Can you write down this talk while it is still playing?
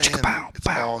It's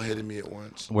all hitting me at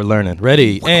once. We're learning.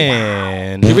 Ready,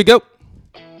 and here we go.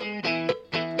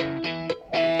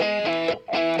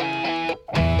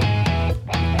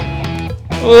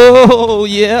 Oh,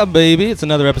 yeah, baby. It's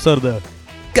another episode of the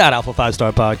God Alpha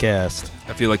 5-Star Podcast.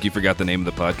 I feel like you forgot the name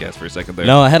of the podcast for a second there.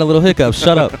 No, I had a little hiccup.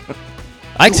 Shut up.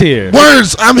 Ike's here.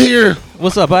 Words! I'm here!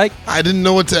 What's up, Ike? I didn't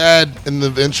know what to add in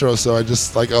the intro, so I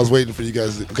just, I was waiting for you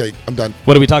guys. Okay, I'm done.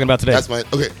 What are we talking about today? That's mine.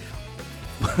 Okay.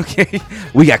 Okay.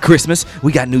 We got Christmas.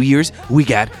 We got New Year's. We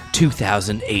got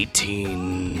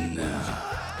 2018.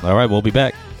 All right, we'll be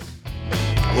back.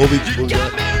 We'll be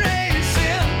Got me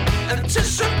racing,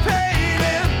 anticipating,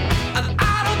 and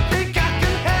I don't think I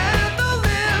can handle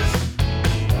this.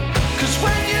 'Cause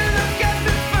when you look at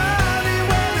me funny,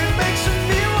 well, it makes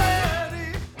me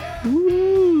ready.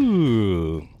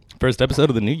 Ooh. First episode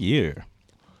of the new year.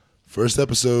 First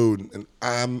episode, and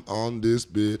I'm on this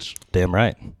bitch. Damn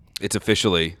right. It's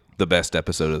officially the best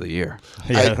episode of the year.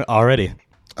 Yeah, already.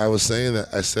 I was saying that.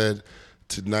 I said,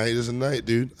 tonight is a night,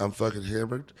 dude. I'm fucking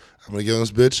hammered. I'm going to get on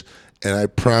this bitch, and I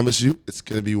promise you it's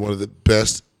going to be one of the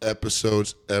best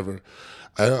episodes ever.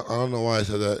 I don't know why I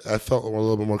said that. I felt a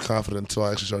little bit more confident until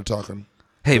I actually started talking.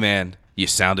 Hey, man, you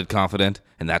sounded confident,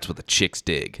 and that's what the chicks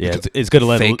dig. Yeah, it's good to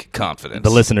let Fake confidence. the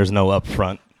listeners know up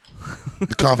front.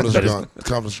 The confidence is gone. The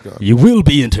confidence is gone. You will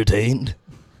be entertained.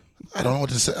 I don't know what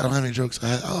to say. I don't have any jokes.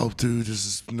 Dude, this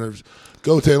is nerves.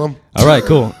 Go, Talem. All right,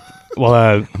 cool. Well,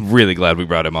 I'm really glad we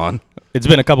brought him on. it's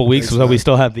been a couple weeks, Thanks, so we man.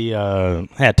 still have the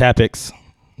Hat Tapics.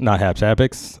 Not Hat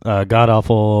Tapics. God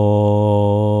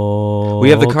Awful. We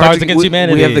have the Cards Against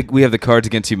Humanity. We have the Cards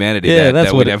Against Humanity. Yeah, that's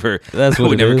that what we it- never. that's what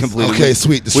we it never is. completely. Okay,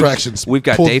 sweet. Distractions. We've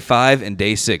got Pull- day 5 and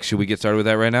day 6. Should we get started with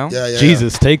that right now? Yeah.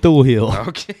 Jesus, take the wheel.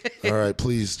 Okay. All right,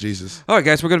 please, Jesus. All right,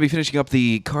 guys, we're going to be finishing up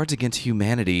the Cards Against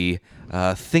Humanity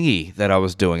thingy that I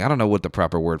was doing. I don't know what the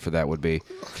proper word for that would be.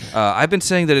 I've been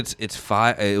saying that it's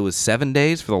 5. It was 7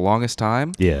 days for the longest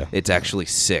time. Yeah. It's actually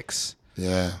 6.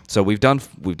 Yeah. So we've done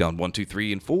 1, 2,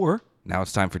 3, and 4. Now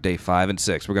it's time for day 5 and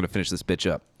 6. We're going to finish this bitch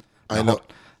up. I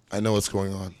know what's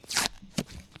going on.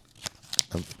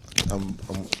 I'm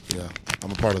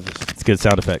a part of this. It's good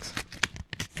sound effects.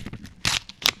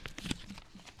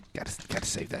 Gotta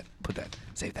save that.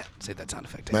 Save that sound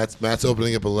effect. Matt's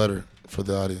opening up a letter for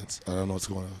the audience. I don't know what's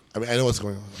going on. I mean, I know what's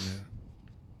going on.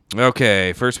 Yeah.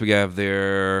 Okay, first we have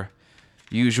their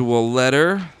usual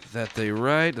letter that they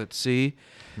write. Let's see.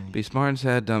 Be smart and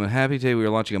sad, dumb and happy. Today we are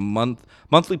launching a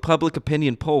monthly public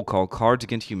opinion poll called Cards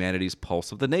Against Humanity's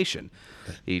Pulse of the Nation.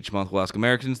 Each month we'll ask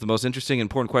Americans the most interesting and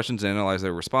important questions and analyze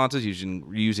their responses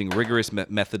using rigorous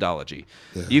methodology.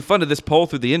 Yeah. You funded this poll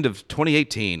through the end of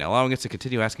 2018, allowing us to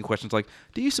continue asking questions like,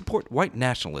 do you support white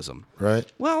nationalism?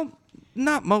 Right? Well,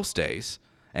 not most days.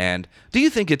 And do you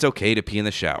think it's okay to pee in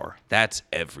the shower? That's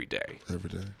every day. Every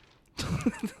day.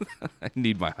 I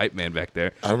need my hype man back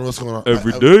there. I don't know what's going on.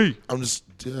 Every day. I'm just,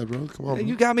 bro. Come on.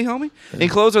 You got me, homie.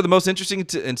 Enclosed are the most interesting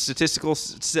and statistically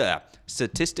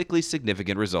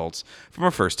significant results from our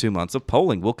first 2 months of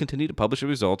polling. We'll continue to publish the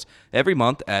results every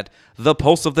month at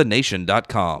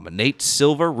thepulseofthenation.com. Nate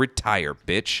Silver, retire,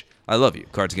 bitch. I love you.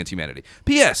 Cards Against Humanity.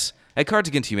 P.S. At Cards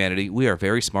Against Humanity, we are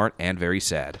very smart and very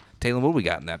sad. Taylor, what do we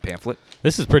got in that pamphlet?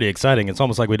 This is pretty exciting. It's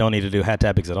almost like we don't need to do Hat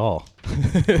Tapics at all.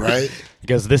 Right?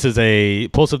 Because this is a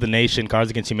Pulse of the Nation,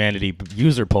 Cards Against Humanity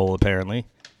user poll, apparently.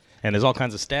 And there's all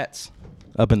kinds of stats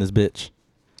up in this bitch.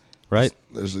 Right?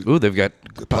 There's a Ooh, they've got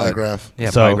pie graph.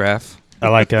 Yeah, So- pie graph. I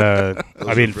like, I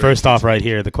mean, very first off right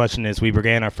here, the question is, we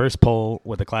began our first poll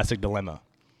with a classic dilemma.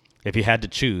 If you had to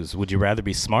choose, would you rather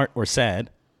be smart or sad?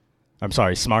 I'm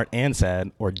sorry, smart and sad,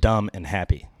 or dumb and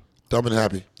happy? Dumb and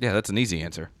happy. Yeah, that's an easy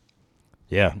answer.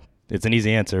 Yeah, it's an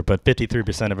easy answer, but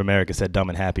 53% of America said dumb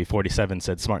and happy, 47%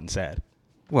 said smart and sad.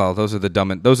 Well, those are the dumb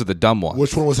ones.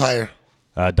 Which one was higher?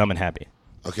 Dumb and happy,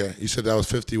 Okay. You said that was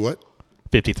 50 what?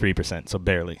 53%, so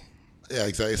barely. Yeah,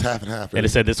 exactly. It's half and half. And Right? it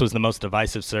said this was the most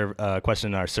divisive question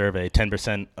in our survey.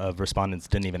 10% of respondents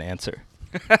didn't even answer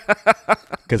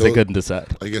because they couldn't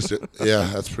decide. I guess, yeah,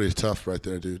 that's pretty tough right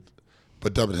there, dude.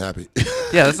 But dumb and happy.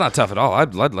 Yeah, that's not tough at all.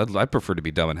 I'd prefer to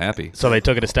be dumb and happy. So they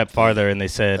took it a step farther and they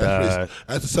said,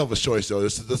 That's a selfish choice, though.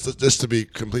 Just to be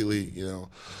completely,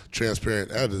 transparent,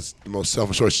 that is the most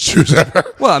selfish choice to choose ever.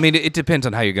 Well, I mean, it depends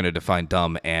on how you're going to define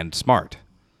dumb and smart.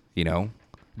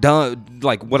 Dumb,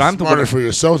 like what I'm. Smarter for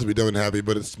yourself to be dumb and happy,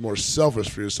 but it's more selfish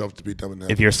for yourself to be dumb and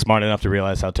happy. if you're smart enough to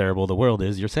realize how terrible the world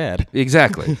is, you're sad.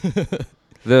 Exactly. And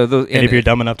if you're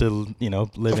dumb enough to,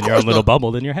 live in your own little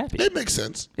bubble, then you're happy. It makes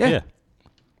sense. yeah,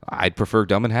 I'd prefer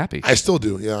dumb and happy. I still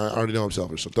do. Yeah, I already know I'm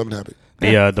selfish, so dumb and happy.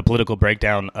 The political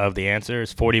breakdown of the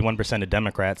answers, 41% of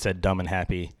Democrats said dumb and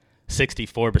happy.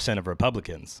 64% of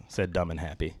Republicans said dumb and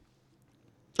happy.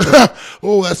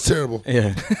 Oh, that's terrible.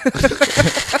 Yeah.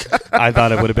 I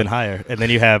thought it would have been higher. And then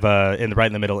you have right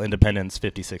in the middle, independents,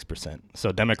 56%.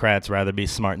 So Democrats rather be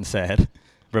smart and sad.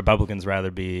 Republicans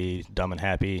rather be dumb and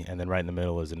happy, and then right in the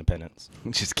middle is independents.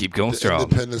 Just keep going The strong.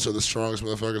 independents are the strongest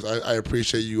motherfuckers. I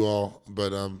appreciate you all,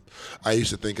 but I used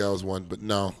to think I was one, but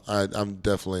no, I'm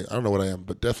definitely, I don't know what I am,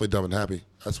 but definitely dumb and happy.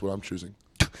 That's what I'm choosing.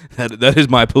 That is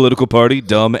my political party,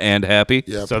 dumb and happy.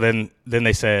 Yeah. So then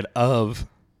they said of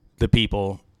the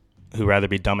people who rather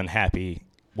be dumb and happy,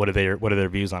 what are their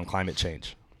views on climate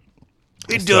change?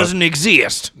 It doesn't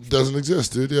exist. Doesn't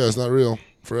exist, dude. Yeah, it's not real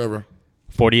forever.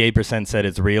 48% said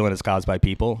it's real and it's caused by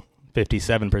people.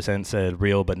 57% said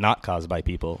real but not caused by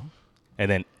people.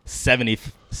 And then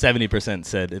 70%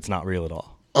 said it's not real at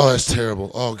all. Oh, that's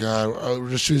terrible. Oh, God. We're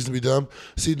just choosing to be dumb.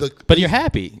 See, look. But you're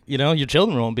happy. You know, your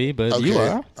children won't be, but you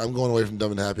are. I'm going away from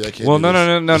dumb and happy. I can't Well, do no.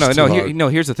 this. It's too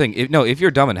hard. Here's the thing. If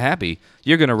you're dumb and happy,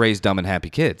 you're going to raise dumb and happy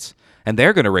kids. And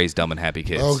they're going to raise dumb and happy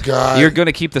kids. Oh, God. You're going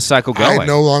to keep the cycle going. I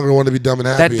no longer want to be dumb and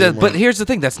happy anymore. But here's the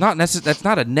thing. That's not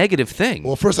a negative thing.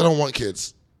 Well, first, I don't want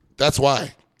kids. That's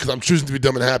why. Because I'm choosing to be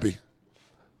dumb and happy.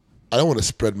 I don't want to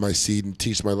spread my seed and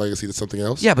teach my legacy to something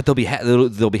else. Yeah, but they'll be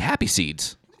happy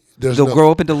seeds. They'll Grow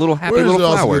up into little happy little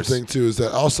flowers. The thing too is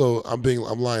that also I'm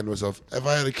lying to myself. If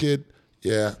I had a kid,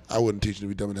 yeah, I wouldn't teach him to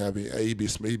be dumb and happy. He'd be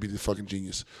the fucking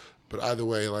genius. But either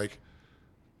way, like,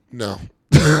 no,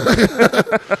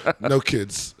 no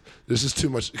kids. There's just too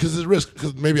much because there's risk.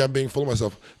 Because maybe I'm being full of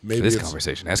myself. Maybe This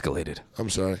conversation escalated. I'm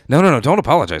sorry. No. Don't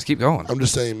apologize. Keep going. I'm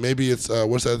just saying maybe it's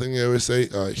what's that thing they always say?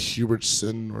 Hubert's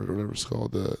sin or whatever it's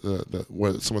called. The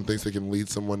where someone thinks they can lead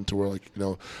someone to where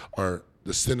or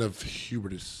the sin of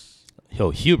hubris. Yo,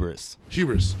 hubris.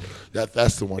 Hubris.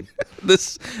 That's the one.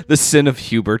 The sin of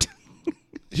Hubert.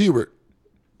 Hubert.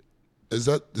 Is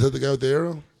that the guy with the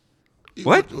arrow?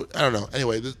 What? I don't know.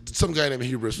 Anyway, some guy named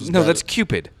Hubris was No, bad that's at-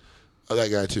 Cupid. Oh,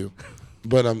 that guy too.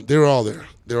 But they were all there.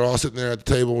 They were all sitting there at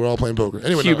the table. We're all playing poker.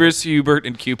 Anyway, no. Hubris, Hubert,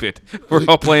 and Cupid. We're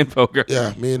all playing poker.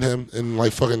 Yeah, me and him, and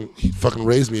he fucking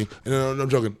raised me. And no, I'm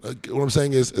joking. What I'm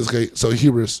saying is okay. So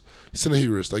hubris, sin of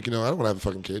hubris. Like I don't want to have a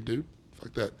fucking kid, dude.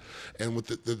 Fuck that. And with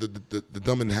the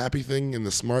dumb and happy thing and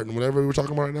the smart and whatever we're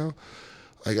talking about right now,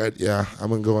 I'm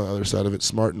gonna go on the other side of it.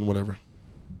 Smart and whatever.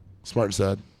 Smart and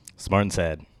sad. Smart and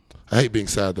sad. I hate being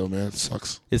sad though, man. It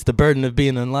sucks. It's the burden of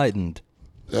being enlightened.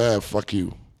 Yeah, fuck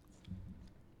you.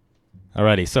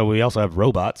 Alrighty, so we also have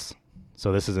robots.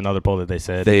 So this is another poll that they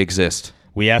said. They exist.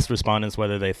 We asked respondents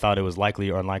whether they thought it was likely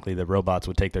or unlikely that robots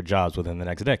would take their jobs within the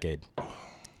next decade.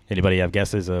 Anybody have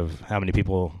guesses of how many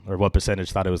people or what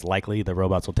percentage thought it was likely that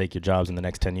robots will take your jobs in the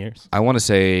next 10 years? I'm going to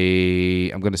say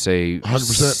 100%.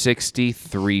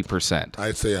 63%.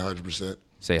 I'd say 100%.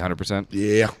 Say 100%?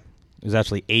 Yeah. It was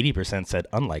actually 80% said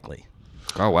unlikely.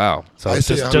 Oh, wow. So I it's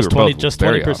say just we were 20, both just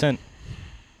very 20%.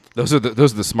 Those are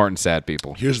the smart and sad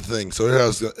people. Here's the thing. So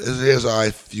here's how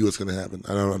I feel what's going to happen.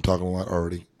 I know I'm talking a lot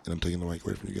already, and I'm taking the mic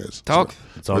away from you guys. Talk. So,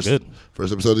 It's all good.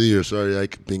 First episode of the year. Sorry,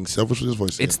 Ike, being selfish with his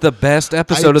voice. It's the best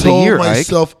episode of the year, I told Ike.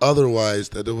 myself otherwise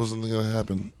that it wasn't going to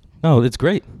happen. No, it's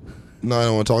great. No, I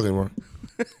don't want to talk anymore.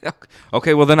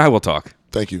 Okay, well, then I will talk.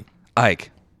 Thank you.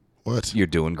 Ike, What? you're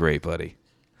doing great, buddy.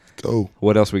 Go.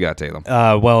 What else we got, Taylor?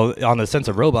 Well, on the sense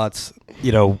of robots, he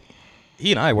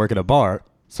and I work at a bar,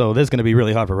 so this is going to be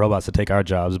really hard for robots to take our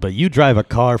jobs. But you drive a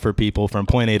car for people from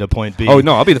point A to point B. Oh,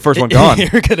 no, I'll be the first one gone.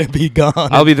 You're going to be gone.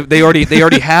 I'll be. They already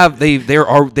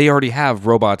have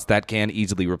robots that can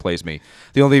easily replace me.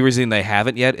 The only reason they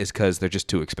haven't yet is because they're just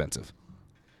too expensive.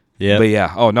 Yeah. But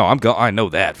yeah. Oh no, I know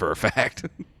that for a fact.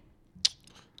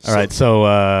 All right. So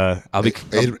I'll be.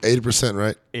 80%,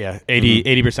 right? yeah,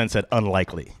 80% said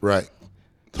unlikely. Right.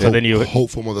 So then you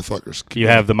hopeful motherfuckers. you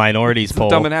have the minorities poll.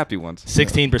 Dumb and happy ones.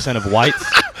 16% of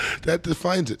whites. That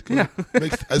defines it. Yeah.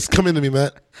 It's coming to me,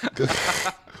 Matt.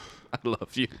 I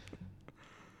love you.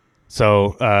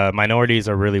 So minorities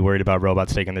are really worried about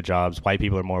robots taking their jobs. White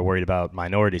people are more worried about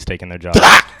minorities taking their jobs.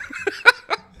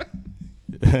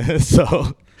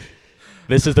 So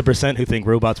this is the percent who think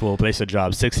robots will replace their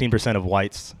jobs. 16% of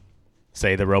whites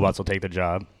say the robots will take their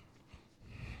job.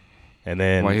 And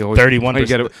then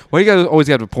 31%. Why you guys always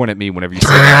got to point at me whenever you say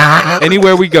that?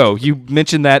 Anywhere we go, you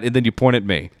mention that and then you point at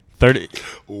me.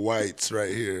 'Whites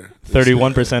right here.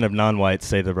 31% of non-whites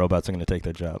say the robots are going to take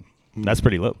their job. That's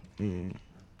pretty low.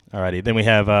 Alrighty. Then we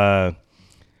have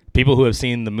people who have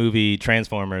seen the movie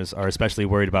Transformers are especially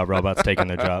worried about robots taking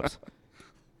their jobs.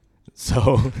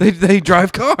 So They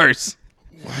drive cars.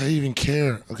 Why do you even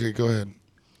care? Okay, go ahead.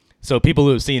 people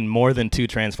who have seen more than 2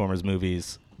 Transformers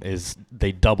movies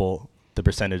they double the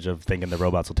percentage of thinking the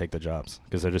robots will take the jobs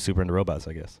because they're just super into robots,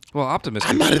 I guess. Well,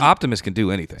 Optimus can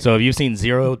do anything. So if you've seen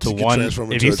 0 to You can 1,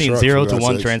 transform if into you've a seen truck, 0 for to God's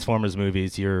 1 sakes. Transformers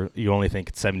movies, you only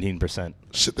think 17%.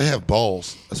 Shit, they have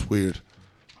balls. That's weird.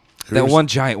 that one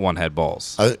giant one had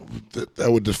balls.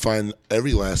 That would define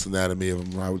every last anatomy of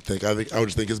him. I would think. I would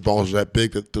just think his balls are that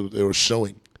big that they were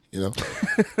showing.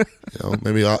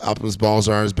 Maybe Optimus' balls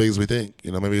aren't as big as we think.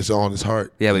 Maybe it's all in his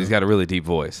heart. Yeah, but he's got a really deep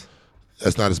voice.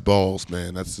 That's not his balls,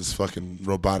 man. That's his fucking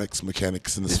robotics,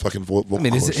 mechanics, and his fucking vocal I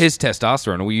mean, cords. his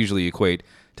testosterone we usually equate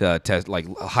to high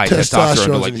testosterone. To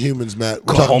Testosterone's like in humans, Matt.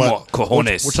 We're talking about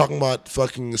cojones. We're talking about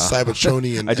fucking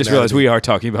Cybertronian. I just anatomy. realized we are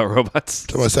talking about robots.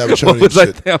 Talking about Cybertronian What was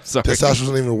shit. I'm sorry. Testosterone's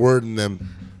not even a word in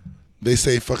them. They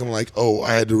say fucking like, oh,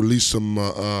 I had to release some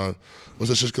what's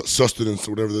that shit called? Sustenance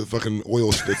or whatever the fucking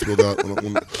oil shit they spilled out.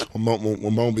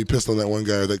 When Mom be pissed on that one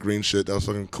guy or that green shit, that was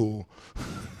fucking cool.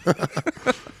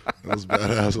 That was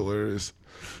badass, hilarious.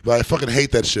 But I fucking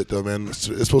hate that shit though, man. It's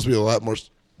supposed to be a lot more.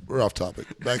 We're off topic.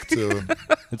 Back to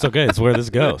It's okay. It's where this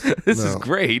goes. This is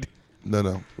great.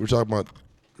 no. We're talking about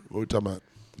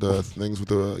the things with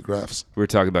the graphs. We're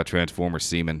talking about Transformer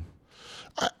semen.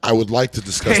 I would like to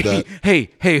discuss that.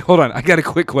 Hey, hold on. I got a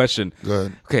quick question. Go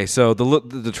ahead. Okay, so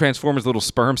the Transformers' little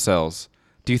sperm cells,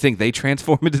 do you think they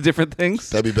transform into different things?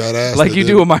 That'd be badass. Like they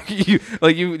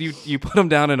you did. you put them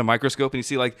down in a microscope and you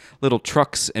see like little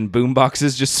trucks and boom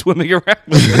boxes just swimming around.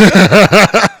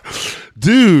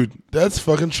 Dude, that's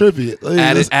fucking trippy.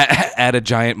 Add a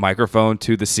giant microphone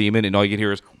to the semen and all you can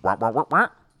hear is wah, wah, wah, wah.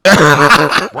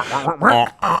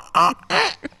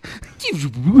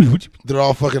 They're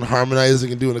all fucking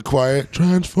harmonizing and doing a choir.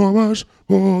 Transformers,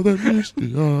 more than this.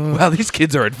 Wow, these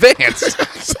kids are advanced.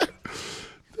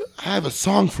 I have a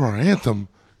song for our anthem.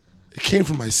 It came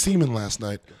from my semen last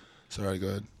night. Sorry, go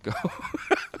ahead. You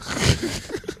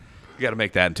got to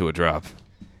make that into a drop.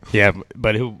 Yeah,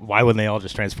 but why wouldn't they all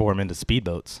just transform into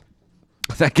speedboats?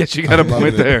 That gets you got a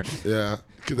point there. Yeah,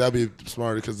 because that'd be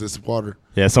smarter because there's water.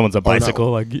 Yeah, someone's a not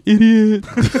bicycle, like, idiot.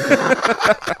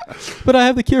 But I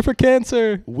have the cure for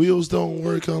cancer. Wheels don't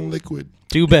work on liquid.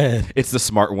 Too bad. It's the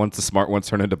smart ones. The smart ones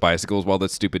turn into bicycles while the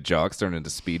stupid jocks turn into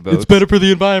speedboats. It's better for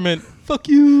the environment. Fuck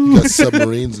you. You got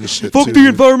submarines and shit. Fuck too, the dude.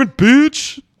 environment,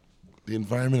 bitch. The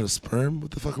environment of sperm?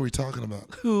 What the fuck are we talking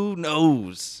about? Who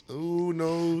knows? Who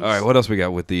knows? All right, what else we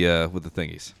got with the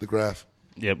thingies? The graph.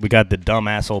 Yep, we got the dumb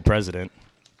asshole president.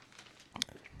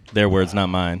 Their words, not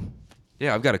mine.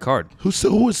 Yeah, I've got a card. Who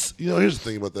is? Here's the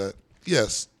thing about that.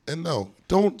 Yes and no.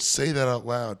 Don't say that out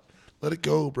loud. Let it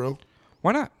go, bro.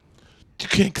 Why not? You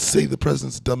can't say the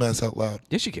president's a dumbass out loud.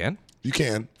 Yes, you can. You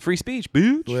can. Free speech,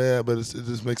 bitch. Yeah, but it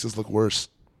just makes us look worse.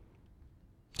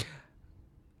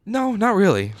 No, not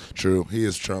really. True. He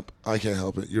is Trump. I can't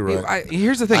help it. You're right.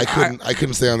 Here's the thing. I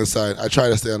couldn't stay on the side. I tried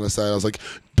to stay on the side. I was like,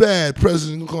 bad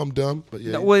president. Don't call him dumb. But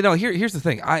yeah. Here's the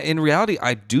thing. In reality,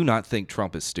 I do not think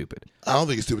Trump is stupid. I don't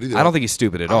think he's stupid either. I don't think he's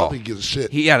stupid at I all. don't think he gives a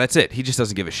shit. Yeah, that's it. He just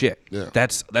doesn't give a shit. Yeah.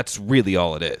 That's really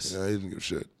all it is. Yeah, he doesn't give a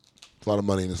shit. A lot of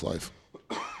money in his life.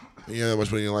 You have that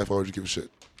much money in your life, why would you give a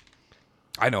shit?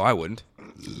 I know I wouldn't.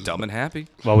 Dumb and happy.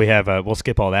 Well, we have. We'll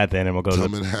skip all that then, and we'll go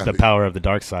Dumb to and the happy. power of the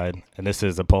dark side. And this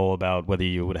is a poll about whether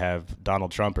you would have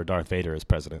Donald Trump or Darth Vader as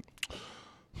president.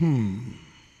 You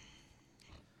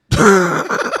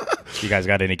guys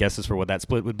got any guesses for what that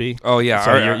split would be? Oh, yeah.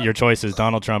 So your choice is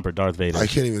Donald Trump or Darth Vader. I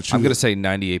can't even choose. I'm going to say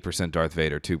 98% Darth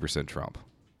Vader, 2% Trump.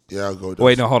 Yeah, I'll go.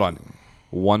 Wait, no, hold on.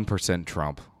 1%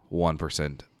 Trump,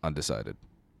 1% undecided.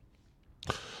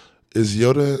 Is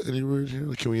Yoda anywhere here?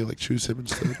 Like, can we choose him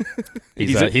instead?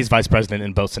 He's vice president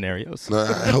in both scenarios. No,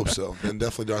 I hope so. And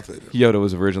definitely Darth Vader. Yoda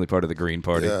was originally part of the Green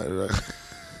Party. Yeah, right.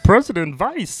 President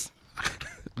vice.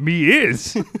 Me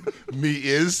is. Me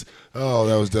is. Oh,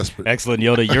 that was desperate. Excellent,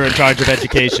 Yoda. You're in charge of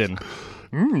education.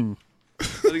 I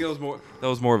think that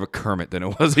was more of a Kermit than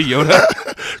it was a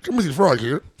Yoda. Come with your frog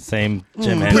here. Same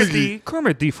Jim Henson.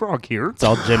 Kermit the Frog here. It's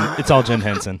all Jim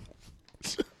Henson.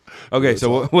 Okay,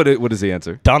 so what is the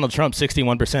answer? Donald Trump,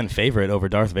 61% favorite over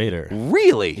Darth Vader.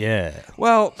 Really? Yeah.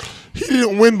 Well, He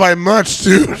didn't win by much,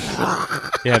 dude.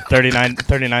 Yeah,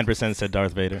 39% said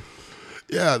Darth Vader.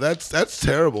 Yeah, that's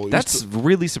terrible. that's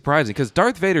really surprising because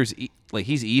Darth Vader's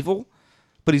he's evil,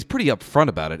 but he's pretty upfront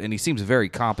about it, and he seems very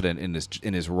competent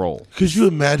in his role. Could you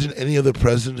imagine any other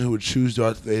president who would choose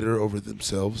Darth Vader over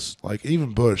themselves? Like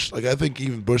even Bush. Like I think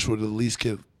even Bush would at least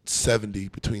get 70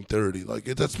 between 30. Like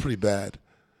that's pretty bad.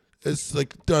 It's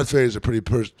like Darth Vader's a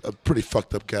pretty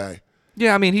fucked up guy.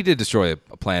 Yeah, I mean he did destroy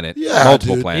a planet, Yeah,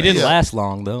 multiple dude. planets. He didn't Yeah. last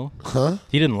long, though. Huh?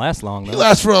 He didn't last long, though. He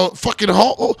lasts for a fucking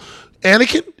whole.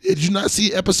 Anakin, did you not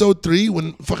see episode 3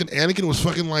 when fucking Anakin was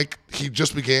fucking like he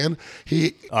just began?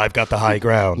 I've got the high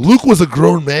ground. Luke was a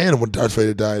grown man when Darth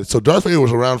Vader died. So Darth Vader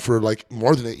was around for like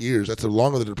more than 8 years. That's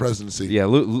longer than the presidency. Yeah,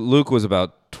 Luke was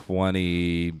about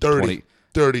 20,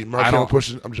 30. Mark I don't-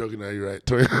 pushing. I'm joking now. You're right.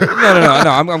 20. No.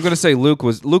 I'm going to say Luke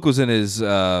was in his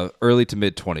early to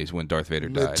mid 20s when Darth Vader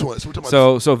died.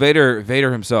 Mid-20s. So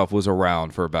Vader himself was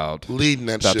around for about Leading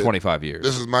that shit. 25 years.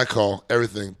 This is my call.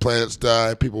 Everything. Planets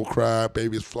die. People cry.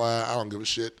 Babies fly. I don't give a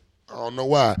shit. I don't know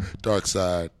why. Dark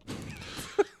side.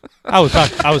 I was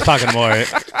talking more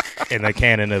in the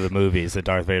canon of the movies that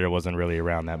Darth Vader wasn't really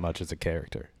around that much as a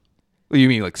character. You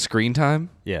mean like screen time?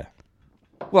 Yeah.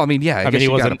 Well, I mean, yeah. I guess mean, he you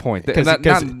got a wasn't- point. 'cause- Not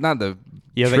the.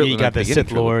 Yeah, trilogy, you not got the beginning Sith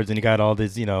trilogy. Lords and you got all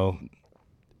these, the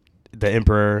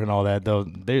Emperor and all that.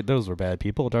 Those were bad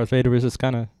people. Darth Vader was just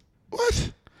kind of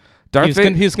What? Darth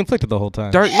Vader. he was conflicted the whole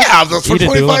time. Yeah, that's for He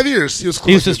didn't do 25 it. years. He was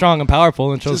just strong and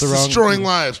powerful and chose just the wrong. destroying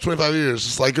lives. 25 years.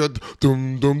 Just like just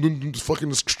fucking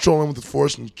just controlling with the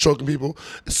force and choking people.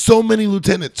 So many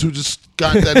lieutenants who just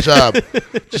got that job.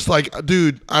 Just like,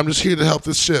 dude, I'm just here to help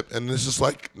this ship, and it's just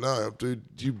like, no, dude,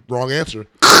 you wrong answer.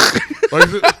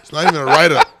 It's not even a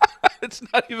write up. It's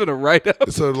not even a write up.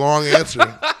 It's a long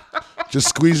answer. Just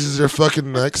squeezes their fucking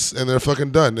necks and they're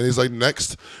fucking done. And he's like,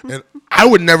 next. And I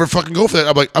would never fucking go for that.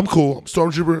 I'm like, I'm cool. I'm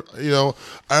Stormtrooper.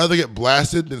 I'd rather get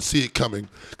blasted than see it coming.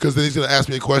 Because then he's going to ask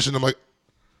me a question. I'm like,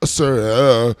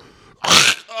 sir,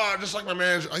 just like my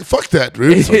manager. Like, fuck that,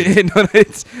 dude.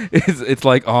 It's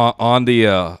like on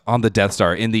the Death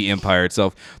Star in the Empire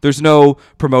itself. There's no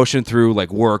promotion through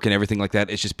like work and everything like that.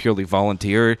 It's just purely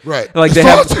volunteer. Right. Like they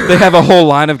have a whole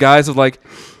line of guys of like,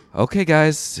 okay,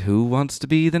 guys, who wants to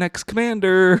be the next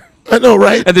commander? I know,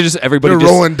 right? And they're everybody They're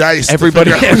just rolling dice to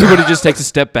Everybody figure out- just takes a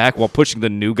step back while pushing the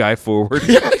new guy forward.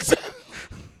 Yeah, exactly.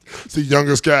 It's the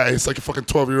youngest guy. It's like a fucking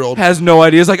 12-year-old. Has no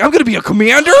idea. It's like, I'm gonna be a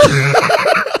commander.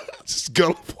 Just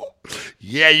gullible.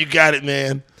 Yeah, you got it,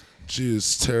 man. Jeez,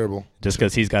 it's terrible. Just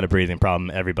because he's got a breathing problem,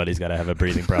 everybody's got to have a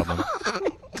breathing problem.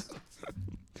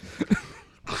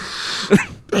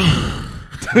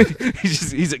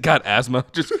 he's got asthma.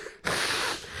 Just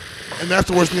And that's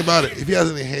the worst thing about it. If he has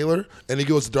an inhaler and he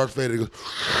goes to Darth Vader, he goes,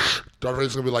 Darth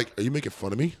Vader's going to be like, are you making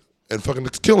fun of me? And fucking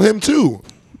kill him too.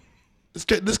 This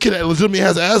kid legitimately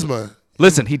has asthma.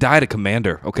 listen. He died a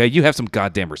commander. Okay, you have some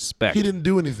goddamn respect. He didn't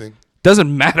do anything.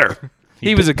 Doesn't matter.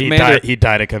 He was a commander. He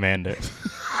died a commander.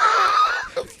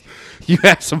 You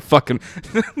have some fucking.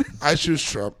 I choose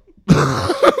Trump.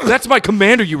 That's my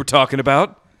commander you were talking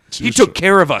about. He Choose took Trump.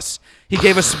 care of us. He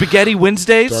gave us spaghetti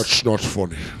Wednesdays. That's not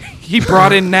funny. He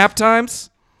brought in nap times.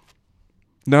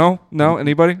 No,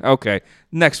 anybody? Okay,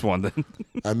 next one then.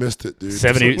 I missed it, dude.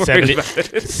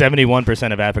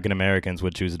 71% of African Americans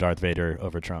would choose Darth Vader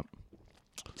over Trump.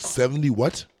 70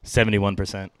 what?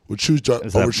 71%. Would choose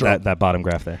Is over Trump. that bottom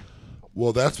graph there?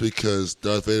 Well, that's because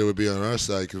Darth Vader would be on our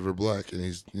side because we're black and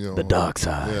he's, The dark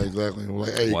side. Yeah, exactly. We're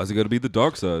like, hey, Why is it going to be the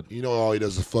dark side? all he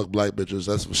does is fuck black bitches.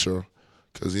 That's for sure.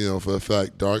 Because, for a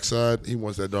fact, dark side, he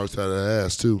wants that dark side of the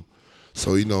ass, too.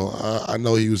 So, I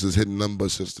know he was just hitting nothing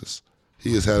but sisters.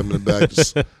 He just had them in the back,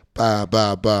 just bah,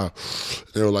 bah, bah.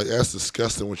 They were like, that's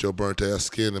disgusting with your burnt ass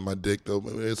skin and my dick, though.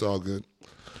 But it's all good.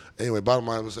 Anyway, bottom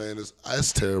line I'm saying is,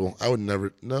 that's terrible. I would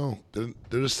never, no. They're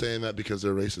just saying that because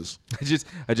they're racist.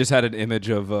 I just had an image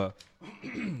of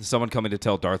someone coming to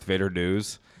tell Darth Vader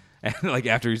news. And like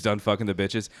after he's done fucking the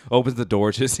bitches, opens the door,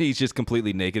 he's just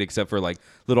completely naked except for like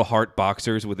little heart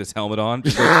boxers with his helmet on.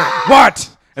 Just like,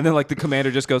 what? And then like the commander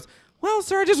just goes, well,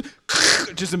 sir,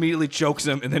 just immediately chokes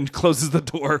him and then closes the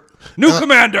door. New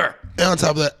commander. And on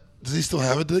top of that, does he still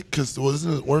have a dick? Because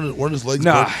weren't his legs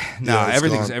Nah, burnt? Yeah, it's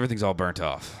gone. everything's all burnt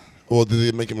off. Well, did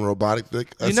they make him a robotic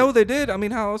dick? You know they did. I mean,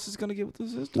 how else is he gonna get with the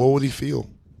system? What would he feel?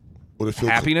 Would it feel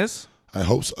Happiness. I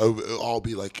hope so. It'll all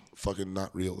be like fucking not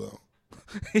real though.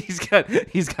 He's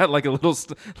got like a little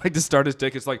like to start his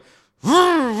dick. It's like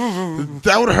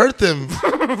That would hurt them.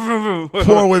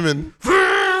 Poor women.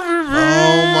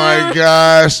 Oh my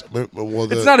gosh.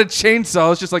 Well, it's not a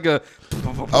chainsaw. It's just like a.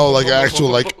 Oh, like actual,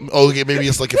 like, okay, maybe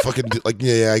it's like a fucking, like,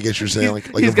 yeah, I guess you're saying, like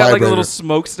He's a got like a vibrator. little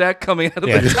smokestack coming out of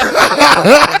Yeah. the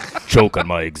top. Choke on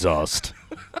my exhaust.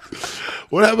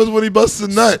 What happens when he busts a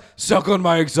nut? Suck on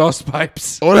my exhaust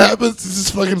pipes. What happens? Does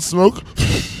this fucking smoke?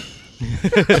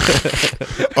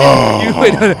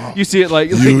 You see it like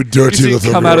You dirty see it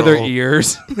little come out of their girl.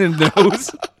 ears and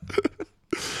nose.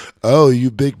 Oh, you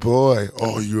big boy.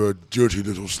 Oh, you're a dirty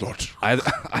little slut.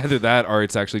 Either that or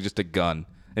it's actually just a gun.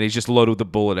 And he's just loaded with a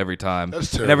bullet every time.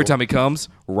 That's And every terrible. time he comes,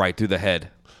 right through the head.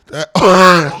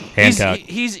 Hancock.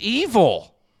 He's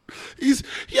evil.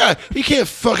 He can't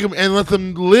fuck him and let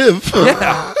them live.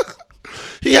 Yeah.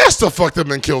 He has to fuck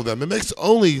them and kill them. It makes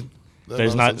only.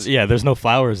 There's nonsense. there's no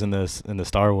flowers in the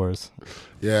Star Wars.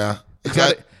 Yeah.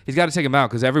 He's got to take him out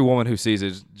because every woman who sees it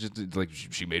is just like,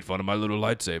 she made fun of my little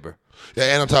lightsaber.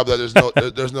 Yeah, and on top of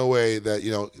that, there's no way that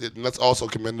and that's also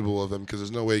commendable of him because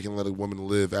there's no way you can let a woman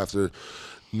live after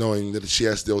knowing that she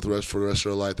has to deal with for the rest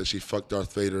of her life that she fucked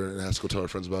Darth Vader and has to go tell her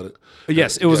friends about it.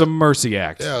 Yes, it was a mercy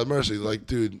act. Yeah, mercy. Like,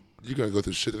 dude, you're gonna go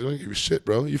through shit. They don't give you shit,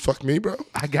 bro. You fucked me, bro.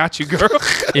 I got you, girl.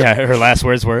 Yeah, her last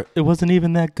words were, "It wasn't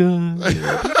even that good."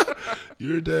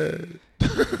 You're dead.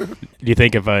 Do you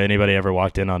think if anybody ever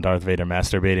walked in on Darth Vader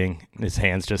masturbating, his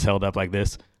hands just held up like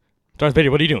this? Darth Vader,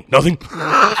 what are you doing? Nothing.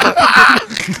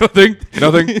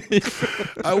 Nothing.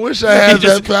 I wish I had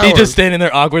that power. He just standing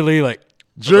there awkwardly like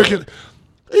jerking.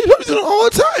 You probably do it all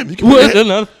the time. You can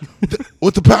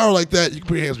with the power like that, you can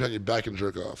put your hands behind your back and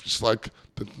jerk off. Just like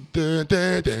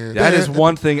that is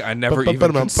one thing I never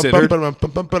even considered. Get a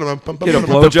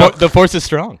blowjob. The Force is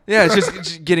strong. Yeah, it's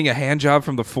just getting a hand job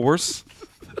from the Force.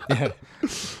 Yeah.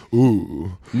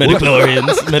 Ooh.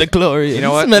 Midichlorians. You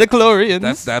know what?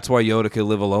 Midichlorians. That's why Yoda could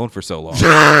live alone for so long.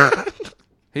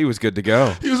 He was good to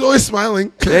go. He was always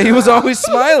smiling. Yeah, he was always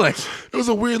smiling. It was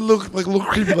a weird look, like a little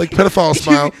creepy, like pedophile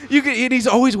smile. And he's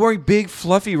always wearing big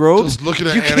fluffy robes. Just looking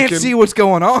at you Anakin. can't see what's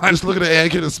going on. Just looking at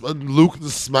Anakin and Luke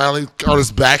just smiling on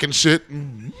his back and shit.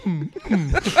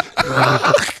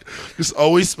 Just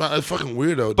always smiling. Fucking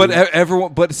weirdo, dude. But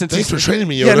everyone, since Thanks for training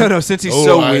me, Yoda. Yeah, no. Since he's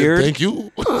so weird. Thank you.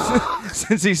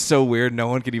 Since he's so weird, no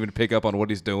one can even pick up on what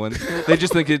he's doing. They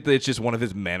just think it's just one of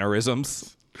his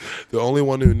mannerisms. The only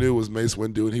one who knew was Mace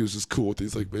Windu, and he was just cool with it.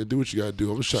 He's like, man, do what you gotta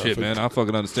do. I'm a shot. Shit, man, I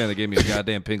fucking understand. They gave me a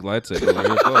goddamn pink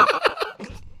lightsaber.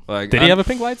 Like, Did he have a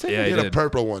pink lightsaber? Yeah, He he had did. a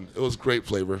purple one. It was great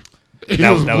flavor. It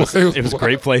was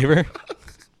great flavor.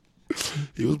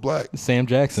 He was black. Sam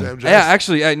Jackson. Sam Jackson. Yeah,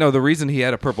 actually, no. The reason he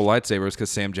had a purple lightsaber is because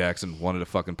Sam Jackson wanted a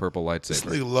fucking purple This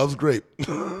lightsaber. nigga loves grape.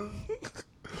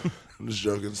 I'm just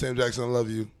joking. Sam Jackson, I love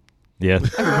you. Yeah.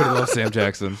 Everybody loves Sam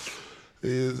Jackson. He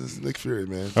is Nick Fury,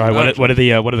 man. All right. What are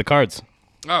the cards?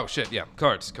 Oh shit! Yeah,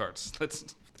 cards.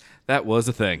 That was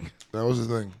a thing. That was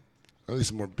the thing. I need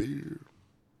some more beer.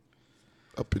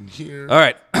 Up in here. All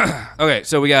right. Okay,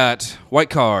 so we got white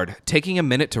card. Taking a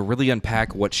minute to really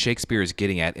unpack what Shakespeare is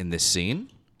getting at in this scene.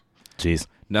 Jeez.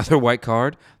 Another white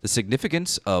card. The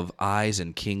significance of eyes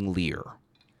in King Lear.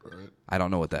 Right. I don't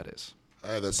know what that is.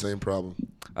 I had that same problem.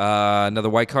 Another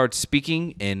white card.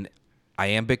 Speaking in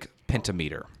iambic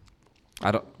pentameter.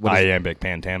 Iambic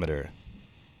pentameter.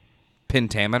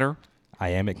 Pentameter?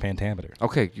 Iambic pentameter.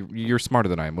 Okay, you're smarter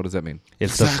than I am. What does that mean?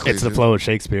 It's Exactly, the dude. flow of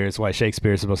Shakespeare. It's why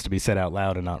Shakespeare is supposed to be said out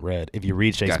loud and not read. If you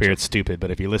read Shakespeare, Gotcha. it's stupid, but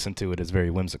if you listen to it, it's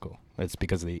very whimsical. It's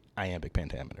because of the iambic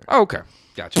pentameter. Oh, okay.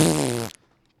 Gotcha.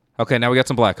 Okay, now we got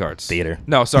some black cards. Theater.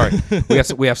 No, sorry.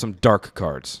 we have some dark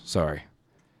cards. Sorry.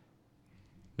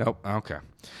 Nope. Okay.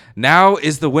 Now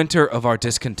is the winter of our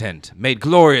discontent, made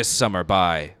glorious summer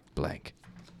by blank.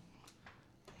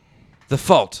 The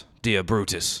fault, dear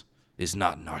Brutus, is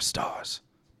not in our stars,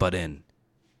 but in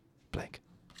blank.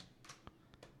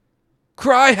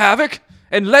 Cry havoc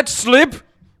and let slip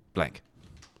blank.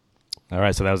 All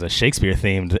right, so that was a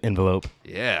Shakespeare-themed envelope.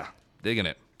 Yeah, digging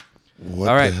it. What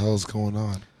All right. the hell's going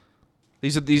on?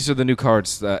 These are the new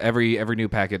cards. Every new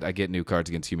packet, I get new Cards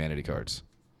Against Humanity cards.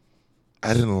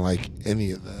 I didn't like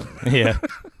any of that. Yeah.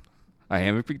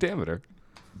 Iambic pentameter.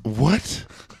 What?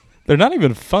 They're not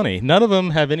even funny. None of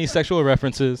them have any sexual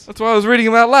references. That's why I was reading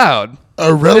them out loud.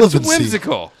 Irrelevancy. It's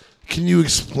whimsical. Can you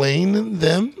explain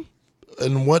them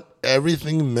and what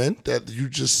everything meant that you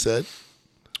just said?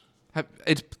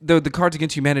 It's the Cards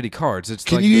Against Humanity cards. It's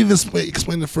Can like you even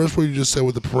explain the first word you just said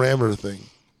with the parameter thing?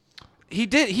 he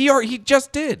did. He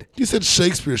just did. You said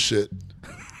Shakespeare shit.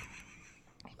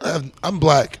 I'm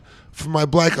black. For my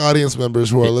black audience members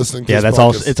who are listening to Yeah, this that's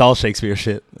all. podcast, It's all Shakespeare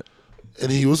shit.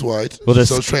 and he was white, We'll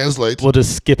just- so translate. We'll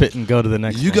just skip it and go to the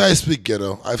next You one. guys speak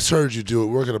ghetto. I've heard you do it.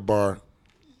 Work at a bar.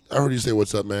 I heard you say,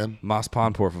 "What's up, man?" Mas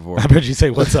pan, por favor. I heard you say,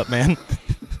 "What's up, man?"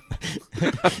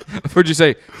 I've heard you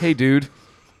say, "Hey, dude,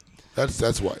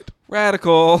 That's white.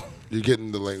 radical." You're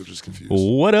getting the languages confused.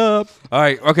 What up? All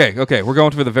right, okay. We're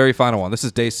going for the very final one. This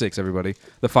is day 6, everybody.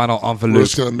 The final We're envelope.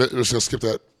 just gonna skip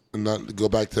that and not go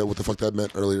back to what the fuck that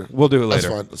meant earlier. We'll do it later.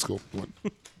 That's fine. That's cool. One.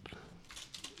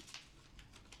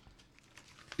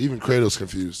 Even Kratos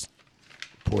confused.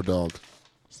 Poor dog.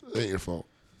 It ain't your fault.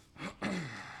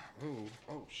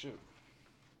 Oh shit!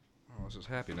 Oh, this is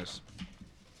happiness.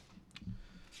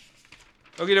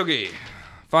 Okie dokie.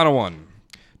 Final one.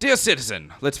 Dear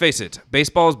citizen, let's face it,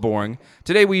 baseball is boring.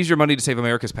 Today we use your money to save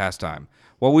America's pastime.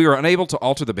 While we were unable to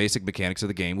alter the basic mechanics of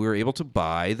the game, we were able to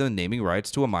buy the naming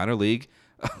rights to a minor league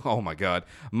Oh my God.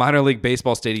 Minor League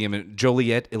Baseball Stadium in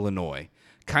Joliet, Illinois.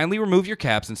 Kindly remove your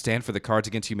caps and stand for the Cards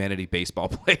Against Humanity baseball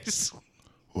place.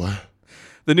 What?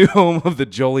 The new home of the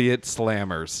Joliet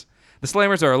Slammers. The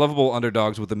Slammers are lovable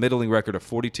underdogs with a middling record of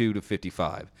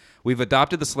 42-55. We've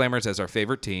adopted the Slammers as our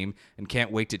favorite team and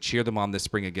can't wait to cheer them on this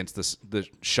spring against the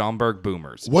Schaumburg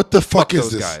Boomers. What the fuck is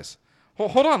those this? guys.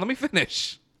 Hold on, let me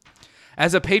finish.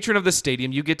 As a patron of the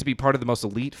stadium, you get to be part of the most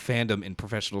elite fandom in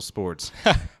professional sports.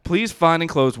 Please find and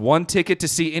close one ticket to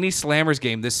see any Slammers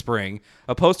game this spring,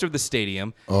 a poster of the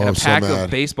stadium, and a I'm so pack mad. of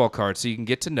baseball cards so you can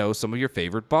get to know some of your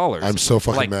favorite ballers. I'm so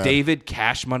fucking like mad. David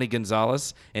Cash Money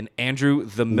Gonzalez and Andrew the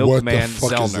What the Milkman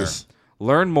fuck is Zellner. this?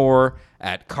 Learn more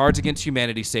at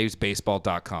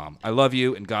cardsagainsthumanitysavesbaseball.com. I love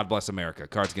you and God bless America.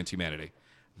 Cards Against Humanity.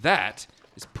 That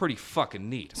is pretty fucking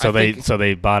neat. So I think-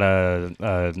 they bought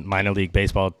a minor league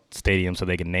baseball stadium so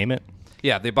they can name it.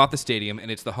 Yeah, they bought the stadium,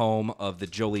 and it's the home of the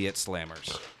Joliet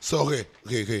Slammers. So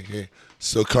okay.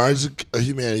 So Cards of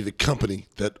Humanity, the company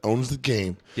that owns the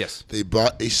game, Yes. they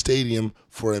bought a stadium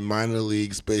for a minor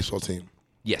leagues baseball team.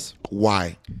 Yes.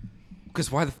 Why? Because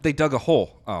they dug a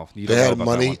hole. Oh, you They don't know had about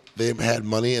money. that They had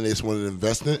money, and they just wanted to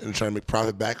invest in it and try to make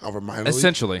profit back off of minor one. league.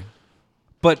 Essentially.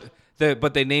 But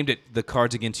they named it the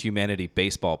Cards Against Humanity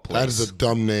baseball place. That is a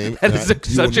dumb name. That and is you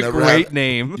will such a never great have-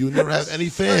 name. You will never have any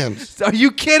fans. Are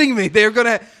you kidding me? They're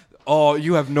gonna. Oh,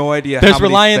 you have no idea. There's how many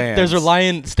Reliant. fans. There's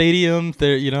Reliant Stadium.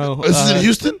 There, This is in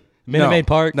Houston. Minute Maid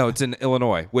Park. No, it's in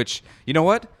Illinois. Which you know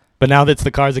what? But now that's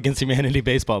the Cards Against Humanity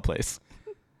baseball place.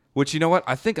 Which you know what?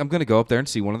 I think I'm gonna go up there and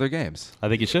see one of their games. I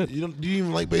think you should. Do you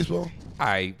even like baseball?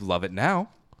 I love it now.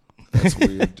 That's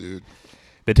weird, dude.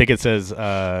 The ticket says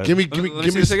Give me Let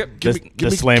me see the a second. The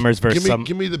Slammers versus some.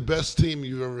 Give me the best team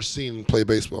you've ever seen play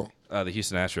baseball. The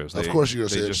Houston Astros. Of course you're gonna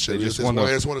say they that just, shit. they You just just won wanna-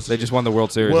 the, I just wanna see- they just won the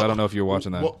World Series. What- I don't know if you're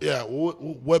watching that. Well, yeah.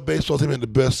 What baseball team had the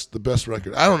best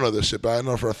record? I don't know this shit, but I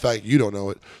know for a fact you don't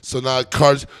know it. So now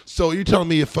Cards. So you telling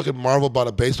me if fucking Marvel bought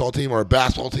a baseball team or a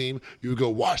basketball team, you would go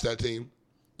watch that team?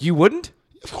 You wouldn't?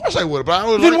 Of course I would, but I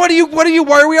don't. Then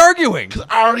why are we arguing?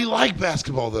 I already like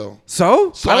basketball though.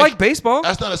 So I like baseball.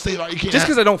 That's not a safe. You can't. Just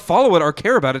because I don't follow it or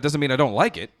care about it doesn't mean I don't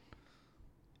like it.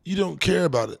 you don't care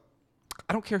about it.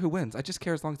 I don't care who wins. I just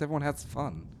care as long as everyone has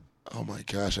fun. Oh my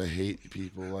gosh, I hate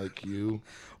people like you.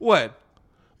 What?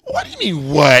 What do you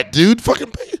mean, what, dude?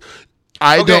 Fucking pay.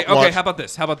 I don't Okay. watch. How about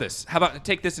this? How about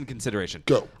take this in consideration?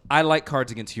 Go. I like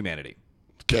Cards Against Humanity.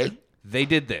 Okay, They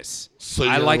did this. So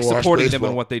I you like never watched supporting them baseball?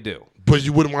 in what they do. but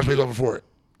you wouldn't watch baseball before it.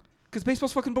 Because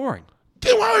baseball's fucking boring.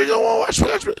 Then why are you gonna watch?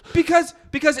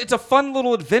 Because it's a fun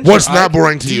little adventure. What's not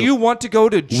boring to you? Do you want to go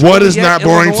to What is Joliet, not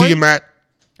boring to Illinois? you, Matt?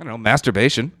 I don't know,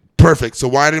 masturbation. Perfect. So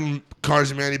why didn't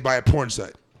Cards of Humanity buy a porn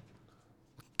site?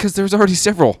 Because there's already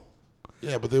several.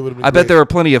 Yeah, but they would have been. I bet great. there are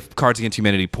plenty of Cards Against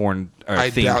Humanity porn or I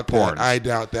themed doubt porn. that. I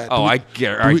doubt that. Oh, Do we- I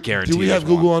do we- guarantee Do we have there's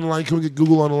Google one. online? Can we get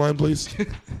Google on the line, please?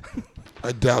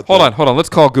 I doubt. Hold that. on. Let's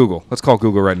call Google. Let's call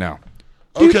Google right now.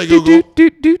 Okay, Google.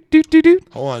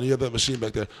 Hold on, you have that machine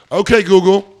back there. Okay,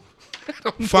 Google.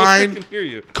 I Find can hear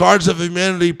you. Cards of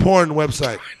Humanity porn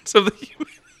website. So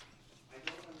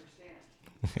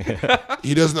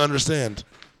He doesn't understand.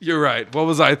 you're right. What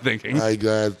was I thinking? My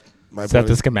God, my Is that buddy.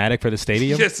 the schematic for the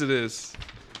stadium? Yes, it is.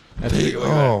 Hey,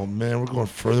 oh man, we're going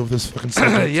further with this fucking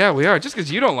subject. Yeah, we are. Just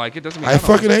because you don't like it doesn't mean I don't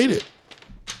fucking like hate it.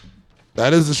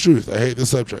 That is the truth. I hate this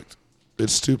subject.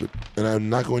 It's stupid, and I'm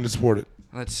not going to support it.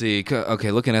 Let's see.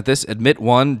 Okay, looking at this. Admit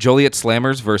one, Joliet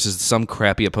Slammers versus some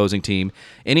crappy opposing team.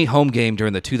 Any home game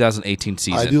during the 2018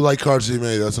 season. I do like Cards of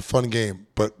Humanity. That's a fun game,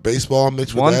 but baseball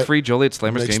mixed with One that. free Joliet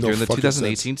Slammers makes game no during the fucking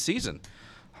 2018 season.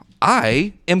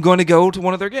 I am going to go to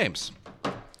one of their games.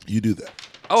 You do that.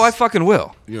 Oh, I fucking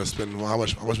will. You're gonna spend how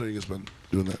much? How much money are you gonna spend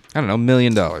doing that? I don't know, $1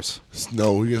 million. No,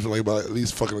 you're gonna spend like about at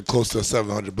least fucking close to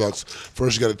 $700.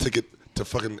 First, you got a ticket to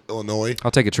fucking Illinois,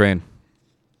 I'll take a train.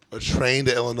 a train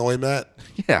to Illinois, Matt.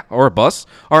 Yeah, or a bus.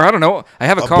 Or I don't know. I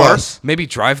have a car. bus. Maybe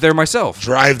drive there myself.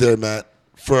 Drive there, Matt,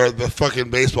 for the fucking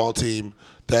baseball team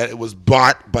that it was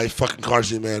bought by fucking Cards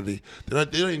of Humanity. They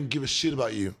don't even give a shit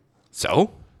about you.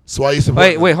 So? So why are you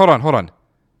supporting? Wait, hold on.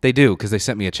 They do, because they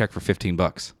sent me a check for $15.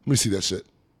 Let me see that shit.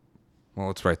 Well,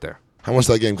 it's right there. How much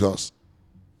that game cost?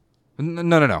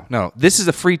 No. This is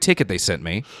a free ticket they sent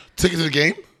me. Ticket to the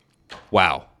game?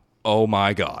 Wow. Oh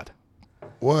my God.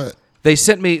 What? They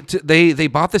sent me. They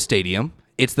bought the stadium.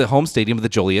 It's the home stadium of the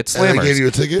Joliet Slammers. And they gave you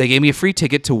a ticket? They gave me a free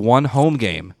ticket to one home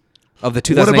game of the What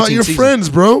 2018 about your season. friends,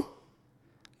 bro?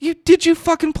 Did you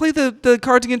fucking play the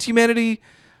Cards Against Humanity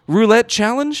roulette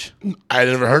challenge? I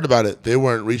never heard about it. They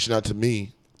weren't reaching out to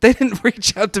me. They didn't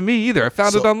reach out to me either. I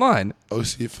found it online. Oh,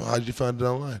 see, how'd you find it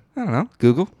online? I don't know.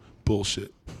 Google.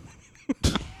 Bullshit.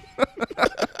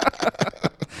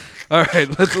 All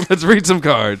right, let's read some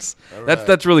cards.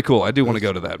 That's really cool. I do want to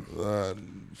go to that.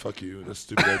 Fuck you. That's a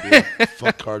stupid idea.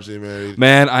 Fuck Cards Game Humanity.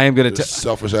 Man, I am gonna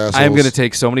selfish assholes. I am gonna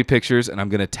take so many pictures, and I'm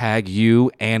gonna tag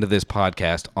you and this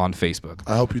podcast on Facebook.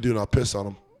 I hope you do, and I'll piss on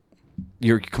them.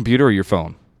 Your computer or your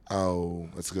phone? Oh,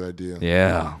 that's a good idea.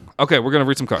 Yeah. Okay, we're gonna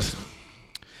read some cards.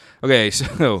 Okay,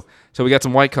 so we got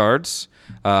some white cards.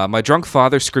 My drunk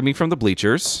father screaming from the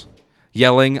bleachers,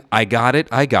 yelling, "I got it,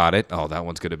 I got it." Oh, that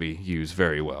one's gonna be used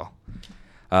very well.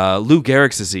 Lou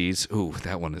Gehrig's disease. Ooh,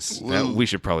 that one is. We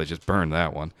should probably just burn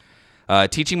that one.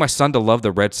 Teaching my son to love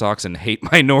the Red Sox and hate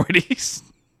minorities.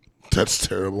 That's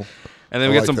terrible. And then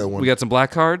we got some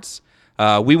black cards.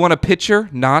 We want a pitcher,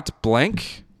 not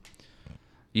blank.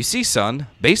 You see, son,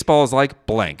 baseball is like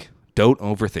blank. Don't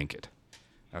overthink it.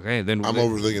 Okay, then I'm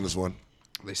overthinking this one.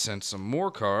 They sent some more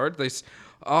cards.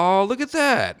 Oh, look at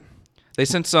that. They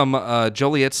sent some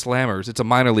Joliet Slammers. It's a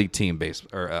minor league team,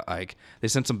 Ike. They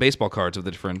sent some baseball cards of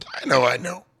the different. I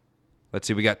know. Let's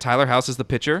see. We got Tyler House as the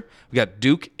pitcher. We got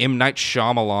Duke M. Night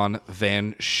Shyamalan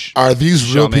Van. Are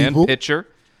these real people? Pitcher.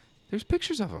 There's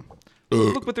pictures of them.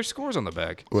 Look what their scores on the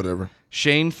back. Whatever.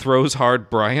 Shane Throws Hard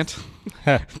Bryant.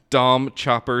 Dom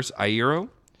Choppers Airo.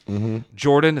 Mm-hmm.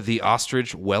 Jordan the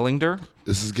Ostrich Wellinger.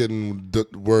 This is getting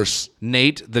worse.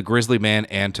 Nate the Grizzly Man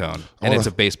Antone. And it's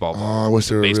a baseball ball. Oh, I wish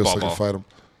they were real so I ball. could fight him.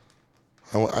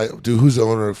 Dude, who's the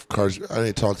owner of Cards? I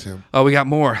need to talk to him. Oh, we got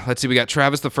more. Let's see. We got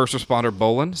Travis the First Responder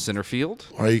Bolin, center field.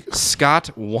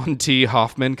 Scott 1T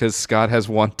Hoffman, because Scott has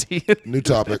 1T. New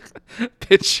topic.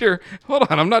 Pitcher. Hold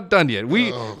on, I'm not done yet.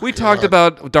 We talked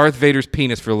about Darth Vader's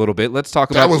penis for a little bit. Let's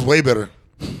talk about... That was way better.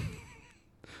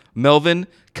 Melvin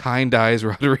Kind Eyes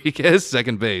Rodriguez,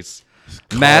 second base.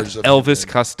 Matt Elvis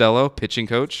Costello, pitching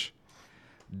coach.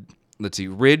 Let's see.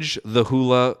 Ridge the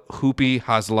Hula Hoopy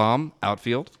Haslam,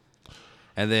 outfield.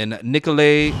 And then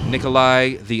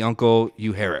Nikolai the Uncle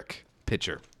Uharik,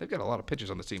 pitcher. They've got a lot of pitchers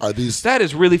on the team. That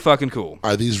is really fucking cool.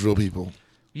 Are these real people?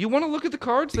 You want to look at the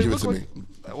cards? They Give look it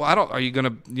to like. Well, I don't.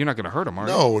 You're not gonna hurt them, are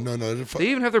you? No. They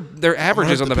even have their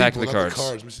averages on the back of the cards.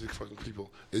 Let me see the fucking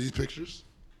people. Are these pictures?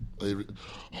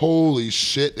 Holy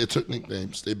shit! They took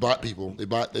nicknames. They bought people. They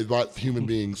bought human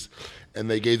beings, and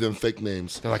they gave them fake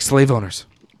names. They're like slave owners.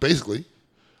 Basically,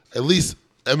 at least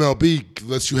MLB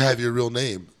lets you have your real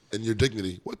name and your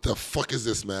dignity. What the fuck is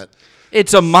this, Matt?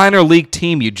 It's a minor league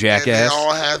team, you jackass. And they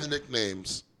all have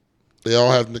nicknames.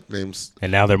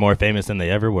 And now they're more famous than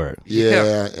they ever were.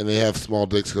 Yeah, and they have small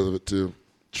dicks because of it too.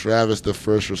 Travis, the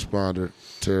First Responder,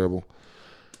 terrible.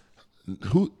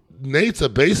 Nate's a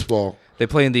baseball. They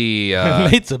play in the.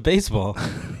 Nate's a baseball.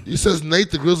 He says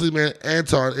Nate, the Grizzly Man,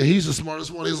 Anton, and he's the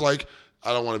smartest one. He's like,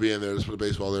 I don't want to be in there. Just put a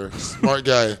baseball there. Smart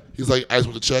guy. He's like, I just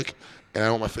want to check, and I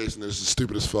want my face in there. This is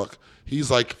stupid as fuck. He's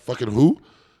like, fucking who?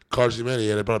 Cards Humanity.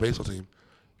 Yeah, they brought a baseball team.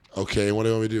 Okay, what do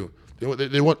they want me to do?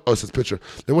 They want. Oh, it says pitcher.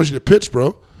 They want you to pitch,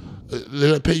 bro. They're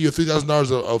gonna pay you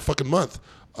 $3,000 a fucking month.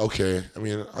 Okay, I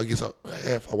mean, I guess I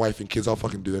have a wife and kids. I'll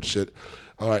fucking do that shit.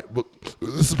 All right, but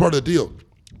this is part of the deal.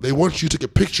 They want you to take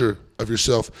a picture of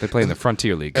yourself. They play in the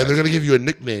Frontier League. And they're going to give you a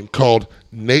nickname called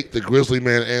Nate the Grizzly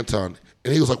Man Anton.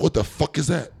 And he was like, what the fuck is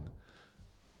that?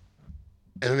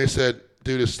 And then they said,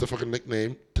 dude, it's the fucking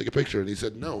nickname. Take a picture. And he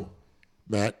said, no.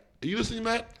 Matt, are you listening,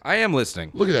 Matt? I am listening.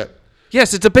 Look at that.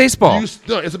 Yes, it's a baseball.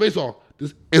 No, it's a baseball.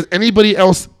 Is anybody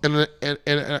else an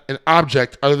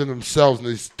object other than themselves in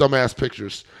these dumbass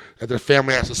pictures that their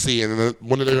family has to see? And then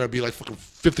one day they're going to be like fucking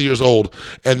 50 years old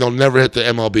and they'll never hit the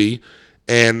MLB.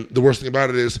 And the worst thing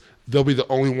about it is they'll be the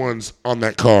only ones on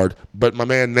that card. But my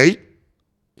man Nate,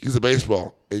 he's a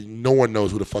baseball. And no one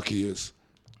knows who the fuck he is.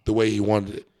 The way he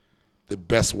wanted it. The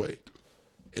best way.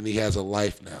 And he has a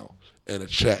life now. And a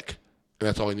check. And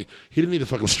that's all he needs. He didn't need the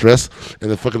fucking stress and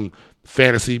the fucking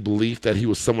fantasy belief that he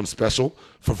was someone special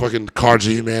for fucking Cards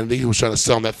of Humanity who was trying to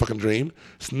sell him that fucking dream.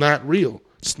 It's not real.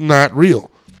 It's not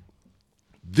real.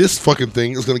 This fucking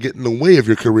thing is going to get in the way of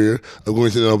your career of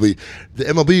going to the MLB. The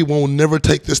MLB will never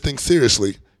take this thing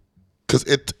seriously because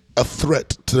it's a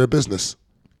threat to their business.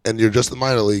 And you're just a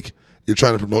minor league. You're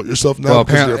trying to promote yourself now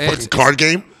because you're a fucking card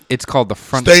game? It's called the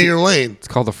Frontier. Stay in your lane. It's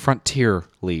called the Frontier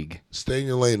League. Stay in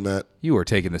your lane, Matt. You are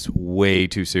taking this way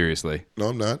too seriously. No,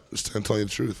 I'm not. I'm telling you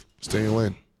the truth. Stay in your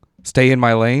lane. Stay in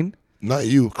my lane? Not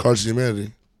you. Cards of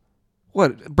Humanity.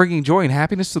 What? Bringing joy and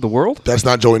happiness to the world? That's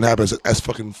not joy and happiness. That's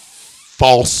fucking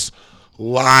false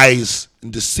lies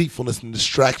and deceitfulness and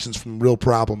distractions from real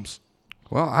problems.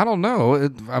 Well, I don't know.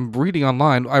 I'm reading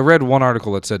online. I read one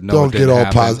article that said no. Don't get all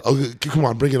positive. Okay, come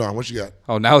on, bring it on. What you got?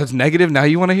 Oh, now it's negative? Now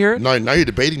you want to hear it? No, now you're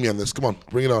debating me on this. Come on,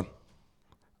 bring it on.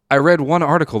 I read one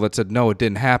article that said no, it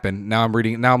didn't happen. Now I'm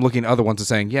looking at other ones and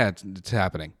saying, yeah, it's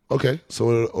happening. Okay,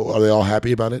 so are they all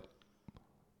happy about it?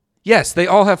 Yes, they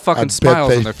all have fucking bet smiles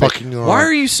they on their face. fucking are. Why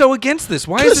are you so against this?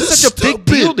 Why is this such a big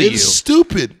deal to you? It's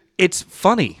stupid. It's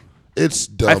funny. It's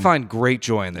dumb. I find great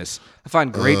joy in this. I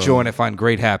find great joy and I find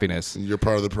great happiness. You're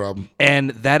part of the problem. And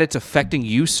that it's affecting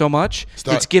you so much,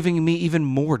 it's giving me even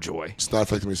more joy. It's not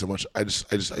affecting me so much. I just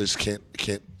can't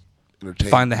entertain.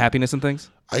 Find the happiness in things?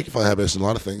 I can find happiness in a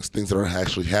lot of things that are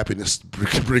actually happiness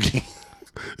bringing.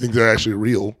 Things that are actually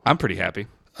real. I'm pretty happy.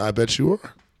 I bet you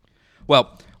are.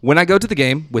 Well, when I go to the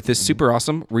game with this super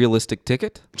awesome realistic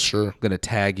ticket, Sure. I'm going to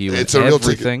tag you It's in a real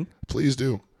everything. ticket. Please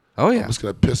do. Oh, yeah. I'm just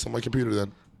gonna piss on my computer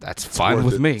then. That's fine worth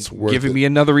with it. me. It's worth Giving it. me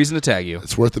another reason to tag you.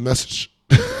 It's worth the message.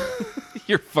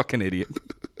 You're a fucking idiot.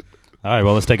 All right,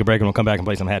 well, let's take a break and we'll come back and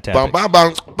play some Hat Bum, Tapics. bum,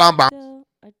 bum, bum, bum. So,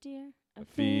 a deer, a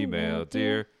Female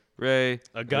deer, Ray.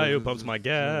 A guy who pumps my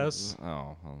gas.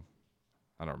 Oh, well,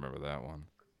 I don't remember that one.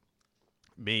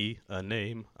 Me, a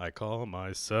name I call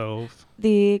myself.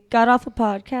 The God Awful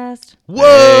Podcast. Whoa!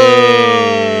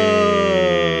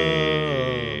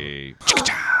 Hey.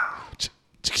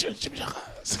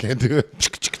 Chimichangas. Can't do it.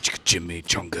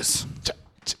 Chimichangas.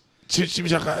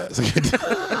 Chimichangas. I can't do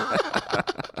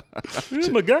it.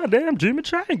 I'm a goddamn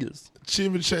Chimichangas.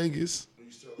 Chimichangas.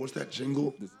 What's that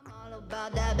jingle? All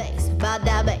about that bass, about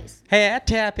that bass. Hat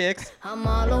Tapics. I'm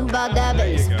all about that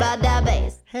bass, about that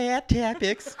bass. Hat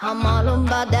Tapics. I'm all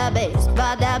about that bass,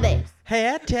 about that bass.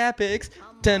 Hat Tapics.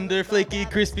 Tender, flaky,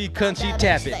 crispy, crunchy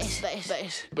Bass, bass,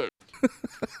 bass.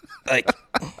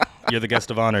 You're the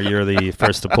guest of honor. You're the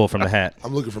first to pull from the hat.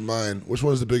 I'm looking for mine. Which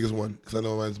one is the biggest one? Because I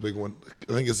know mine's the big one.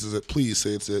 I think this is it. Please say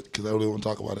it's it, because I really want to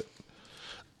talk about it.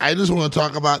 I just want to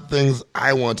talk about things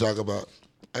I want to talk about.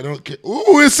 I don't care.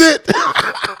 Ooh, it's it.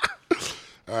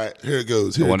 All right, here it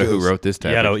goes. I wonder who wrote this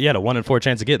tab. You had a 1 in 4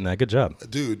 chance of getting that. Good job.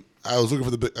 Dude, I was looking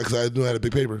for the big, because I knew I had a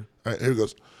big paper. All right, here it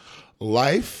goes.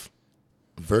 Life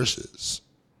versus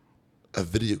a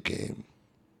video game.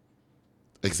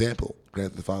 Example,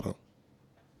 Grand Theft Auto.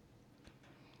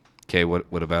 Okay, what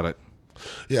about it?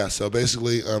 Yeah, so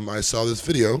basically, I saw this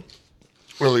video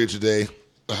earlier today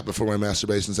before my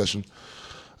masturbation session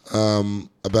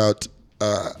about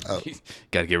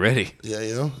Gotta get ready. yeah,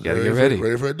 you know, Gotta get ready.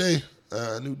 ready for a day,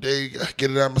 new day,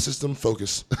 get it out of my system,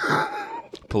 focus.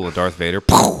 Pull a Darth Vader.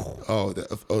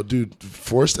 Oh, dude,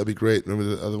 Force, that'd be great.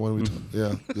 Remember the other one we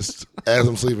yeah, just as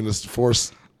I'm sleeping, just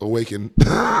Force awaken.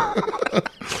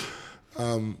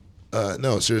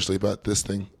 No, seriously about this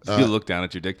thing. You look down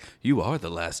at your dick. You are the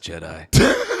last Jedi.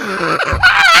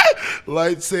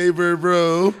 Lightsaber,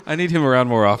 bro. I need him around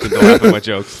more often to laugh at my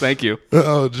jokes. Thank you.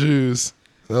 Oh, jeez.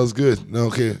 That was good. No,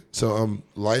 okay. So,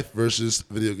 life versus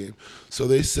video game. So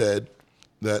they said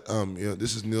that,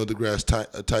 this is Neil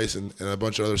deGrasse Tyson and a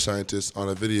bunch of other scientists on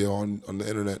a video on the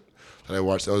internet that I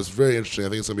watched. That was very interesting. I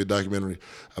think it's going to be a documentary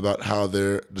about how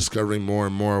they're discovering more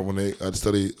and more when they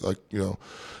study,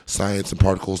 science and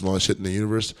particles and all that shit in the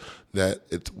universe, that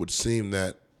it would seem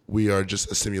that we are just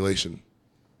a simulation.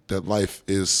 That life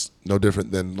is no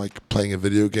different than like playing a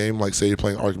video game, like say you're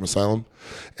playing Arkham Asylum,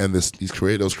 and those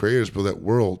creators build that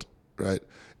world, right?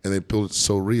 And they build it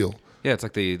so real. Yeah, it's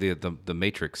like the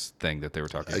Matrix thing that they were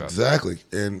talking about. Exactly,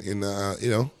 and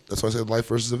that's why I said life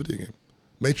versus a video game.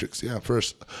 Matrix, yeah.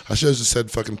 First, I should have just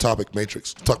said fucking topic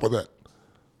Matrix. Talk about that.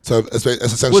 So that's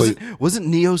essentially Wasn't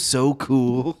Neo so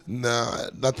cool? nah,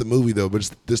 not the movie though, but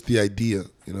it's just the idea,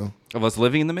 Of us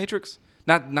living in the Matrix?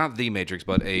 Not the Matrix,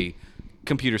 but a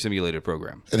computer simulated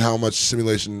program. and how much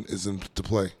simulation is into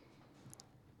play.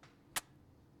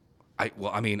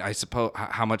 I suppose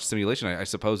how much simulation? I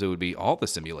suppose it would be all the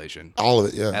simulation. All of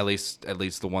it, yeah. At least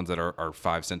the ones that our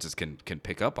five senses can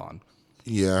pick up on.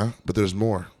 Yeah, but there's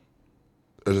more.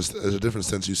 There's a different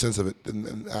sense you sense of it,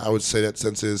 and I would say that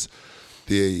sense is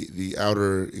the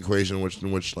outer equation, in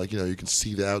which you can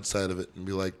see the outside of it and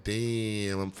be like,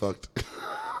 damn, I'm fucked,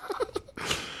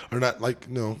 or not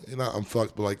not I'm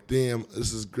fucked, but like, damn,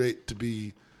 this is great to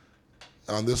be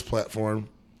on this platform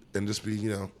and just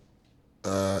be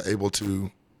able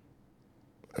to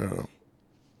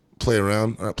play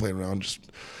around, or not play around, just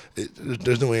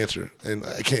there's no answer, and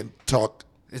I can't talk.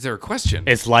 Is there a question?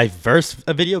 Is life versus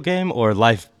a video game, or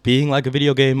life being like a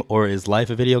video game, or is life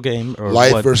a video game? Or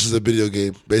Life what? versus a video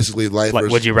game. Basically, life Like,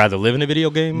 versus... would you rather live in a video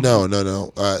game? No. And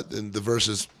the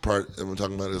versus part that we're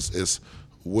talking about is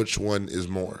which one is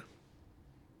more.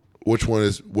 Which one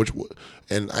is which?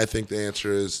 And I think the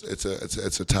answer is it's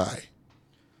a tie.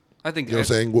 I think You know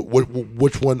what I'm saying?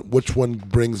 Which one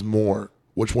brings more?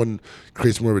 Which one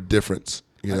creates more of a difference?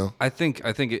 I think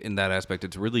in that aspect,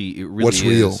 it really What's is.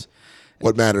 real?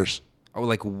 What matters? Oh,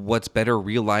 like what's better,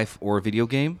 real life or a video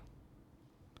game?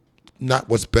 Not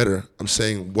what's better. I'm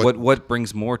saying What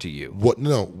brings more to you?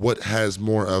 What has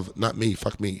more of, not me,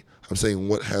 fuck me. I'm saying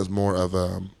what has more of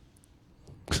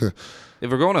If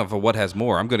we're going off of what has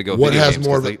more, I'm going to go What video has games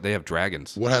more 'cause of a- they have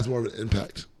dragons. what has more of an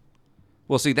impact.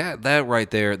 Well, see that right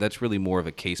there, that's really more of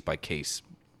a case by case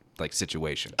like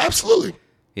situation. Absolutely.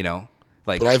 You know,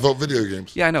 like But I vote video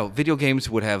games. yeah, I know video games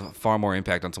would have far more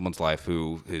impact on someone's life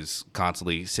who is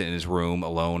constantly sitting in his room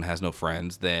alone, has no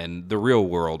friends, than the real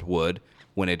world would.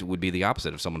 When it would be the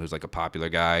opposite of someone who's like a popular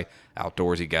guy,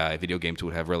 outdoorsy guy. Video games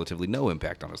would have relatively no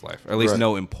impact on his life, or at least Right.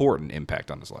 no important impact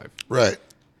on his life. Right.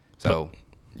 So.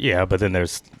 Yeah, but then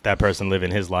there's that person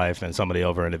living his life and somebody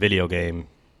over in a video game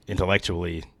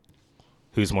intellectually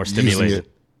who's more stimulated.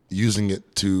 Using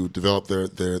it to develop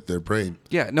their brain.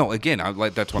 Yeah, no. Again, that's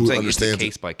what I'm Who saying. It's a understands it.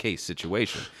 case by case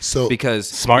situation. So- because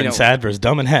Smart and sad versus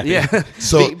dumb and happy. Yeah.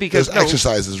 So because there's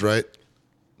exercises, right?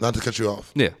 Not to cut you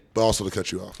off. Yeah. But also to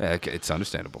cut you off. Yeah, okay, it's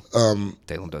understandable.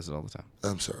 Dalen does it all the time.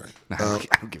 I'm sorry. I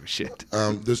don't give a shit.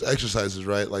 There's exercises,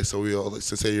 right? Like, so we all, like,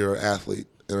 so say you're an athlete,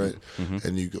 right?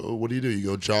 And you go, what do? You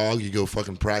go jog, you go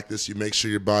fucking practice, you make sure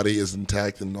your body is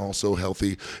intact and also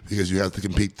healthy because you have to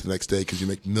compete the next day because you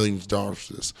make millions of dollars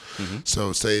for this.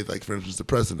 So say, like, for instance, the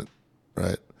president,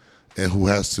 right? And who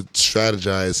has to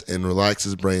strategize and relax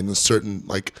his brain in certain,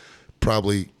 like,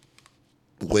 probably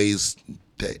ways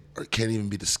that can't even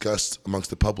be discussed amongst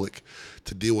the public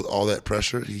to deal with all that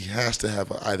pressure. He has to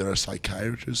have either a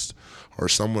psychiatrist or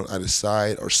someone at his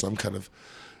side or some kind of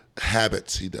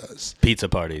habits he does. Pizza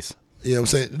parties. You know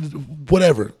what I'm saying?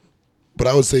 Whatever. But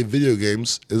I would say video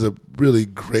games is a really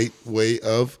great way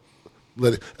of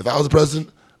letting. If I was the president,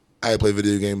 I'd play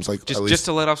video games like at least Just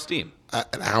to let off steam.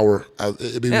 an hour.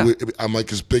 It'd be Yeah. weird. I'm like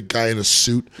this big guy in a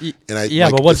suit, and I Yeah,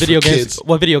 like, but what it's for video games? kids.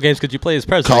 What video games could you play as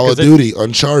president? Call of 'Cause Duty,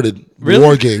 Uncharted, Really?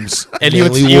 war games, and you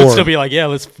would manly war. still be like, yeah,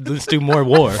 let's do more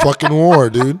war. Fucking war,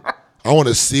 dude. I want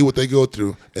to see what they go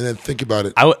through and then think about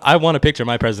it. I want to picture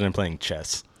my president playing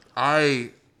chess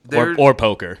or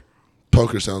poker.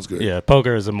 Poker sounds good. Yeah,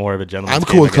 poker is more of a gentleman's I'm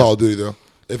game, cool with I guess. Call of Duty though.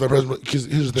 If I president, because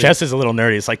here's the thing. Chess is a little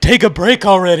nerdy. It's like, take a break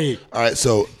already. All right,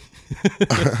 so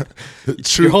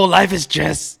Your whole life is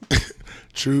chess.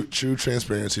 true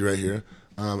transparency right here.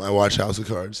 I watch House of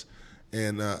Cards,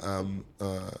 and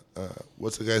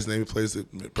what's the guy's name who plays the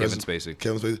president? Spacey.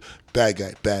 Kevin Spacey, bad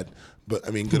guy, bad, but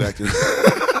I mean good actor.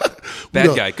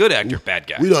 Bad guy, good actor, bad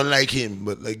guy. We don't like him,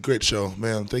 but like great show,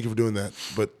 man. Thank you for doing that,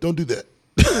 but don't do that.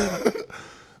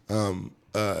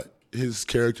 His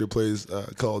character plays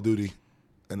Call of Duty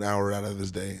an hour out of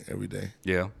his day every day.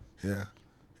 Yeah. Yeah,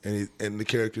 and the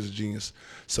character's a genius.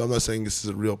 So I'm not saying this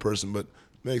is a real person, but it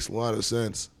makes a lot of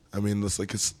sense. I mean, it's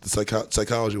like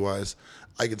psychology wise,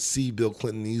 I could see Bill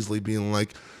Clinton easily being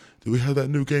like, "Do we have that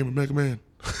new game of Mega Man?"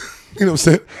 You know what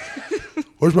I'm saying?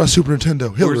 Where's my Super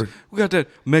Nintendo? Hillary. We got that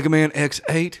Mega Man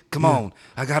X8. Come on,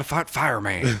 I gotta fight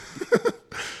Fireman.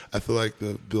 I feel like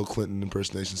the Bill Clinton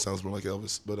impersonation sounds more like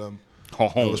Elvis, but Ho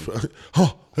ho. Elvis probably,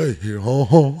 hey here,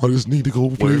 I just need to go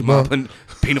play Where's my my.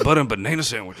 peanut butter and banana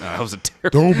sandwich? Nah, that was a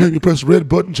terrible. Don't make me press the red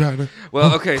button, China.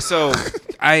 Well, okay, so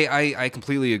I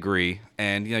completely agree,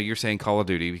 and you're saying Call of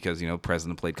Duty because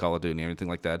President played Call of Duty and everything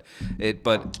like that.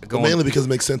 But going Mainly because it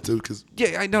makes sense too. Because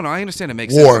yeah, I understand it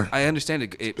makes War. sense. I understand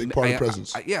it. Big part of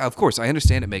presence. Yeah, of course, I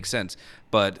understand it makes sense.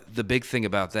 But the big thing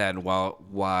about that, and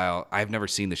while I've never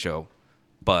seen the show,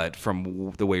 but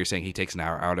from the way you're saying he takes an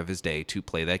hour out of his day to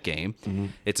play that game,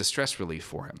 it's a stress relief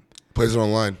for him. plays it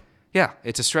online. Yeah,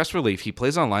 it's a stress relief. He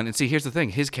plays online, and see, here's the thing: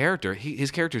 his character is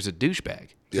a douchebag.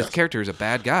 Yeah. His character is a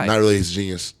bad guy. Not really his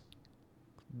genius.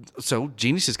 So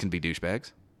geniuses can be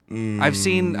douchebags. I've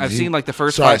seen like the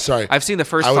first Sorry. I've seen the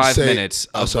first I would 5 say- minutes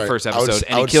I'm of sorry. the first I would- episode, I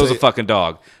and he would kills say- a fucking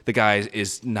dog. The guy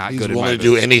is not He's good at willing my to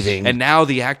do anything. And now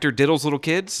the actor diddles little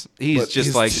kids. He's But just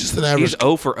he's like just an average- he's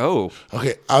 0 for 0.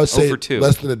 Okay, I would say for 2.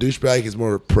 less than a douchebag is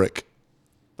more of a prick.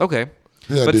 Okay.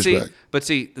 Yeah, douchebag. But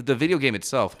see, the video game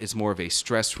itself is more of a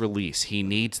stress release. He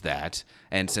needs that,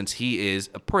 and since he is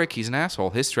a prick, he's an asshole.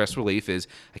 His stress relief is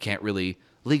I can't really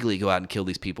legally go out and kill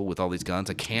these people with all these guns.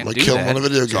 I can't Like do kill that. them on a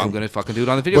video So I'm game. going to fucking do it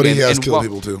on the video But game. he has And, killed well,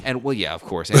 people, too. And well, yeah, of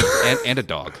course, and a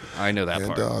dog. I know that And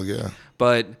part. dog, yeah.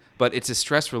 But it's a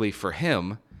stress relief for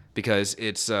him because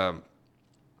it's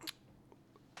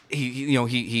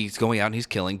he's going out and he's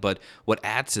killing. But what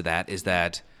adds to that is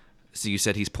that. So you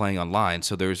said he's playing online,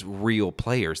 so there's real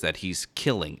players that he's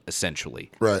killing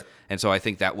essentially. Right. And so I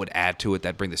think that would add to it,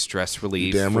 that bring the stress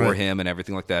relief Damn for right. him and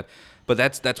everything like that. But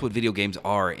that's what video games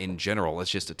are in general. It's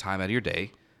just a time out of your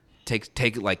day.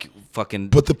 Take like fucking.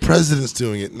 But the president's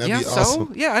doing it, and that'd yeah, be so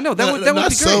awesome. yeah, I know that No, would no, that would not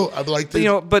be great. so. I'd like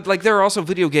to. But like there are also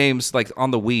video games like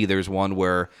on the Wii. There's one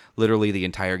where literally the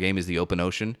entire game is the open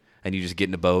ocean, and you just get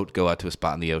in a boat, go out to a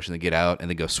spot in the ocean, then get out, and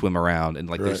then go swim around, and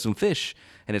like Right. there's some fish,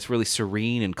 and it's really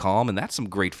serene and calm, and that's some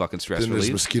great fucking stress Then there's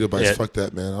relief. mosquito bites. Yeah. Fuck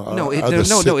that, man. No, I'd rather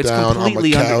sit it's down on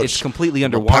completely my under. couch It's completely with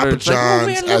underwater. Papa It's like, oh John's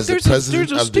man, look, as the there's a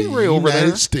president of the stingray over United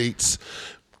there. States.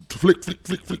 Flick, flick,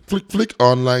 flick, flick, flick, flick.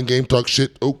 Online game talk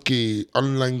shit. Okay.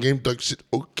 Online game talk shit.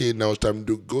 Okay. Now it's time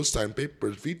to go sign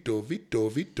papers. Veto, veto,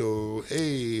 veto.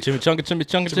 Hey. Chimichanga,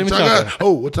 chimichanga, Chimichangas. chimichanga.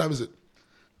 Oh, what time is it?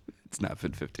 It's not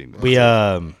been 15 minutes. We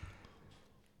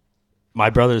my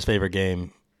brother's favorite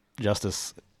game,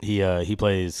 Justice. He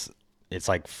plays. It's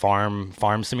like farm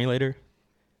simulator,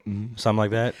 something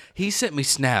like that. He sent me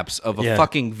snaps of a Yeah.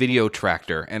 fucking video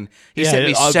tractor, and he Yeah, sent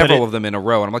me but several it- of them in a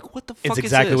row, and I'm like, what the fuck It's is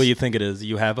exactly this? what you think it is.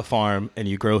 You have a farm and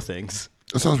you grow things,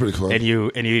 That sounds pretty cool. and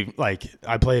you like.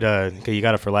 I played okay, you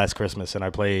got it for last Christmas, and I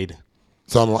played.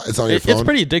 It's on your phone. It's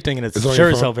pretty addicting, and it's It's on sure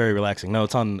your as hell phone? very relaxing. No,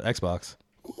 it's on Xbox.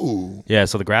 Ooh. Yeah,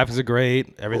 so the graphics are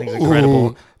great, everything's Ooh.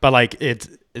 incredible, but like it's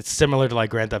similar to like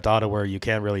Grand Theft Auto where you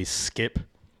can't really skip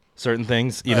certain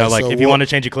things. You know, Alright, like so if you what- want to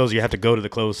change your clothes, you have to go to the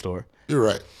clothes store. You're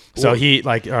right. So Well, he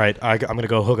like, all right, I'm gonna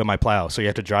go hook up my plow. So you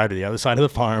have to drive to the other side of the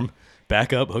farm,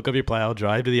 back up, hook up your plow,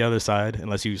 drive to the other side,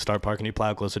 unless you start parking your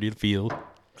plow closer to the field, and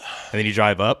then you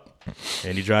drive up,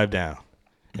 and you drive down,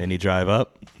 and you drive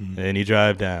up, and you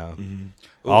drive down.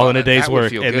 All in a that day's would work,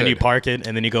 feel and then you good. park it,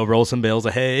 and then you go roll some bales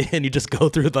of hay, and you just go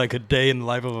through like a day in the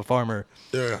life of a farmer,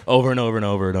 Yeah. over and over and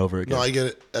over and over again. No, I get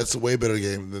it. That's a way better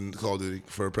game than Call of Duty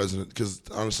for a president. Because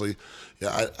honestly,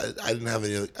 yeah, I didn't have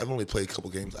any. I've only played a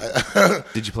couple games.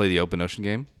 Did you play the open ocean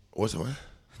game? What's that?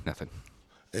 Nothing.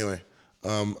 Anyway,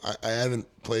 I haven't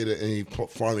played any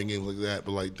farming games like that,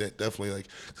 but like definitely like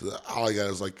 'cause all I got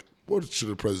is like, what should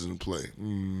a president play?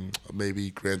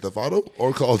 Maybe Grand Theft Auto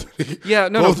or Call of Duty. Yeah,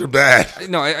 no, both no. are bad.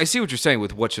 No, I see what you're saying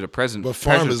with what should a president, But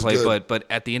farm president is play, good. but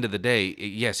at the end of the day,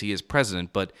 yes, he is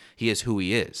president, but he is who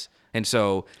he is. And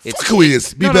so it's Fuck who he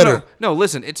is. Be no, better. No,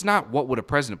 listen, it's not what would a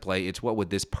president play, it's what would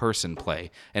this person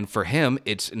play. And for him,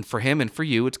 and for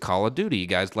you, it's Call of Duty. You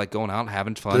guys like going out and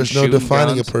having fun. There's no shooting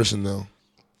defining guns. a person though.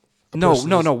 No.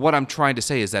 person is- What I'm trying to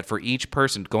say is that for each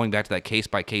person, going back to that case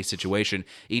by case situation,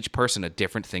 each person a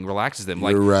different thing relaxes them.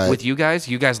 Like You're right. with you guys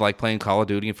like playing Call of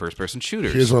Duty and first person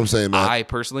shooters. Here's what I'm saying, man. I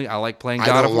personally, I like playing I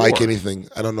God don't of like War. anything.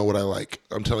 I don't know what I like.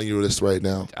 I'm telling you this right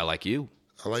now. I like you.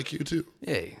 I like you too.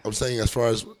 Hey. I'm saying as far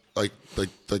as like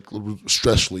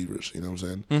stress relievers, you know what I'm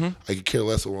saying? Mm-hmm. I could care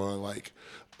less of what I like.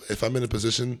 If I'm in a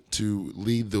position to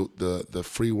lead the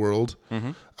free world,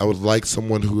 Mm-hmm. I would like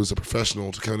someone who is a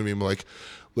professional to come to me and be like,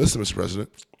 listen, Mr. President,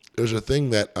 there's a thing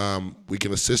that we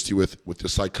can assist you with the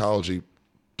psychology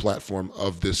platform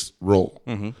of this role.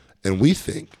 Mm-hmm. And we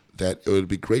think that it would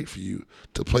be great for you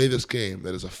to play this game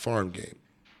that is a farm game.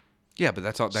 Yeah, but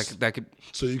that's all. That could.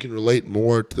 So you can relate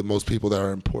more to the most people that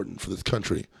are important for this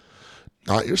country.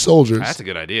 Not your soldiers. That's a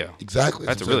good idea. Exactly.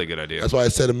 That's a really good idea. That's why I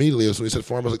said immediately when he said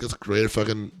farm, I was like, that's a great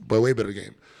fucking, way better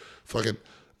game. Fucking,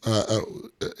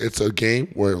 it's a game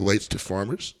where it relates to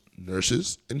farmers,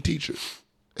 nurses, and teachers.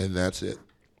 And that's it.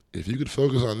 If you could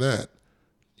focus on that,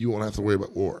 you won't have to worry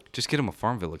about war. Just get him a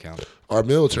Farmville account. Our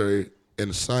military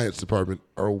and science department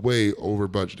are way over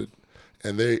budgeted.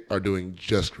 And they are doing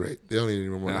just great. They don't need any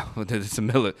more money. No, it's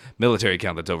a military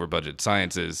account that's over budget.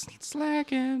 Science is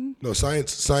slacking. No,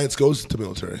 science goes to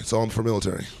military. It's all for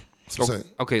military. That's what I'm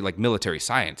saying. Okay, like military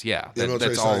science. Yeah, military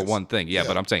that's all science. one thing. Yeah, Yeah.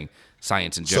 but I'm saying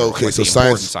science in So general. okay, like so the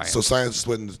important science, is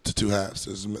split into two halves.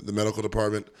 There's the medical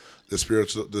department, the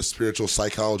spiritual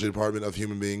psychology department of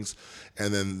human beings,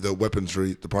 and then the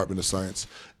weaponry department of science.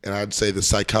 And I'd say the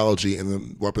psychology and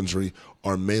the weaponry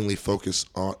are mainly focused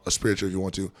on spiritual, if you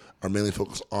want to, are mainly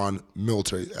focused on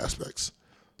military aspects.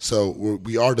 So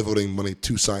we are devoting money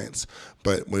to science,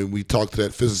 but when we talk to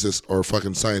that physicist or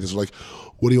fucking scientist, we're like,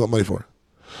 "What do you want money for?"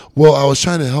 Well, I was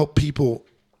trying to help people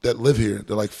that live here.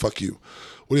 They're like, "Fuck you."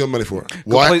 What do you want money for?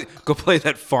 Go play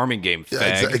that farming game,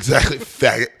 fag. Yeah, exactly,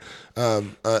 faggot.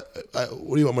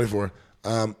 What do you want money for?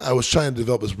 I was trying to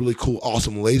develop this really cool,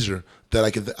 awesome laser that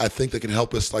I think that can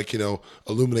help us, like,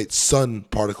 illuminate sun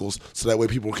particles, so that way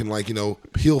people can, like,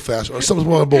 heal faster or some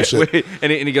more bullshit. Wait,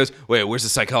 and he goes, "Wait, where's the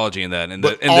psychology in that?" And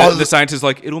But the scientist is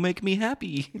like, "It'll make me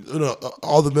happy."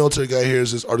 All the military guy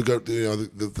hears is, or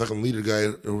the fucking leader guy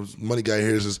or money guy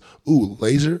hears is, "Ooh,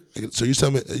 laser." So you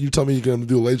tell me you're gonna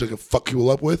do a laser I can fuck people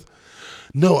up with?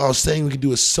 No, I was saying we can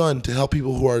do a sun to help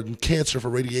people who are in cancer for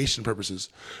radiation purposes.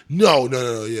 No,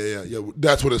 yeah.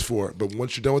 That's what it's for. But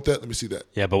once you're done with that, let me see that.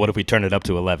 Yeah, but what if we turn it up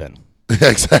to 11?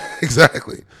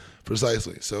 Exactly,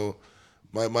 precisely. So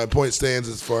my point stands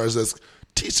as far as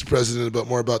teach the president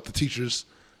more about the teachers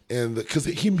and because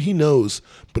he knows,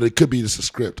 but it could be just a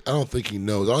script. I don't think he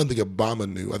knows. I don't think Obama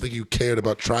knew. I think he cared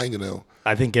about trying to know.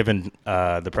 I think giving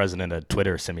the president a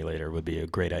Twitter simulator would be a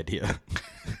great idea.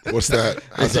 What's that?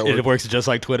 How's that It work? works just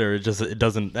like Twitter. It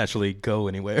doesn't actually go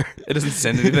anywhere. It doesn't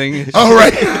send anything. Oh,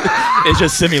 right. It's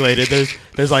just simulated.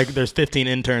 There's 15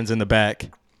 interns in the back,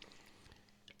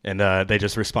 and they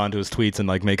just respond to his tweets and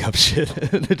like make up shit.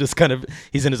 They're just kind of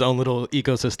he's in his own little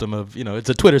ecosystem of it's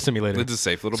a Twitter simulator. It's a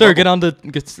safe little. Sir, bubble. get on the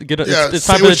get. Yeah, It's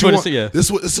say time for the what you Twitter. want. Yeah. This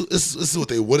is what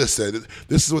they would have said.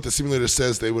 This is what the simulator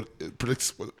says. They would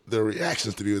predict what their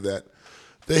reactions to be with that.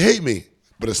 They hate me,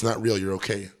 but it's not real. You're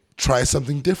okay. Try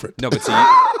something different. No, but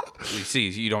see,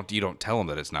 you don't tell him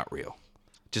that it's not real.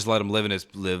 Just let him live in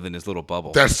his little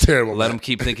bubble. That's terrible. Let man. him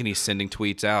keep thinking he's sending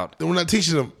tweets out. Then we're not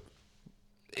teaching them.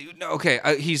 No, okay,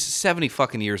 he's 70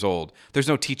 fucking years old. There's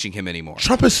no teaching him anymore.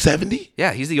 Trump is 70.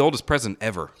 Yeah, he's the oldest president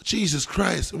ever. Jesus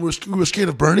Christ. And we were scared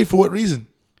of Bernie for what reason?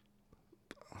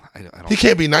 I don't. He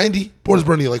can't be 90. Born is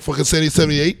Bernie like fucking 70,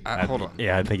 78. Hold on.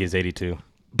 Yeah, I think he's 82.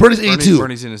 Bernie's 82.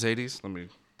 Bernie's in his 80s. Let me.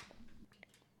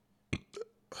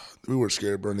 We were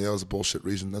scared of Bernie. That was a bullshit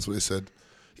reason. That's what they said.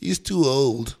 He's too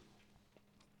old.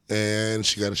 And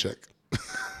she got a check.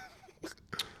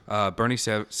 Bernie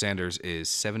Sanders is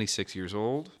 76 years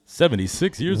old.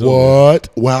 76 years old. What?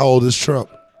 Wow, how old is Trump?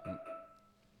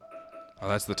 Oh,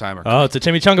 that's the timer. Oh, it's a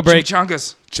chimichanga break.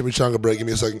 Chimichangas. Chimichanga break. Give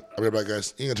me a second. I'll be right back,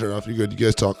 guys. You can turn it off. You good. You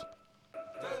guys talk.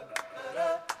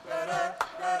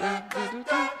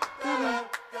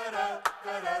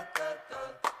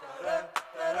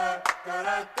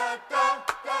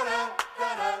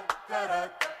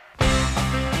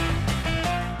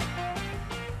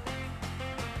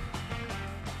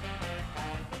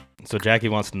 So Jackie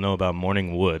wants to know about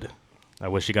morning wood. I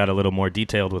wish she got a little more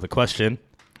detailed with a question,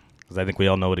 because I think we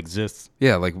all know it exists.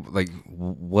 Yeah, like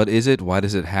what is it? Why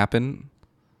does it happen?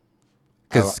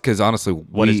 Because honestly,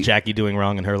 What is Jackie doing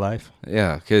wrong in her life?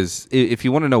 Yeah, because if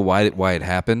you want to know why it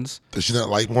happens, Does she not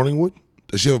like Morningwood?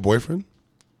 Does she have a boyfriend?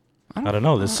 I don't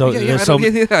know. There's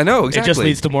I know exactly. It just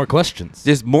leads to more questions.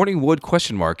 This morning wood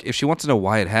question mark. If she wants to know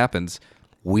why it happens,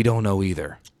 we don't know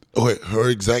either. Oh, wait. Her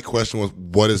exact question was,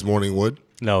 what is Morningwood?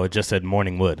 No, it just said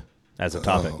morning wood as a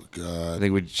topic. Oh, God. I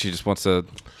think she just wants to.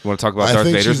 You want to talk about Darth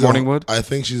Vader's morning wood? I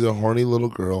think she's a horny little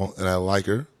girl, and I like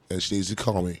her, and she needs to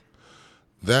call me.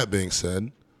 That being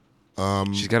said,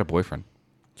 She's got a boyfriend.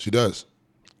 she does.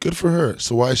 Good for her.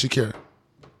 So why does she care?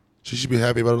 She should be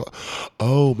happy about it.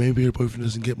 Oh, maybe her boyfriend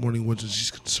doesn't get Morningwood, and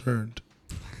she's concerned.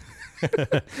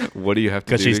 What do you have to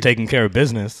do? Because she's taking care of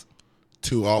business.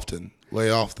 Too often. Lay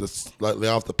off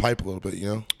the pipe a little bit, you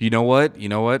know? You know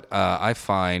what? I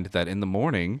find that in the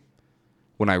morning,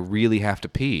 when I really have to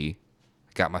pee,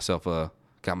 I got myself a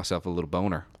little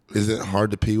boner. Is it hard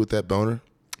to pee with that boner?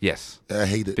 Yes, I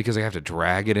hate it. because I have to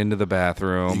drag it into the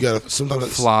bathroom. You gotta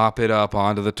sometimes flop it up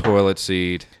onto the toilet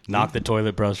seat. Knock the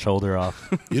toilet brush holder off.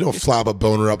 you don't flop a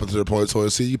boner up into the toilet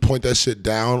seat. You point that shit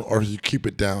down, or you keep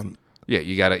it down. Yeah,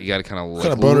 you gotta kind of. What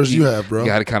kind of boners do you have, bro? You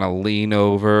gotta kind of lean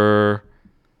over.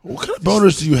 What kind of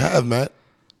boners do you have, Matt?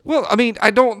 Well, I mean, I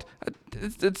don't.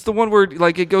 It's the one where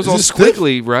like it goes Is all it stiff?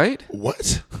 squiggly, right?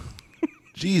 What?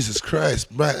 Jesus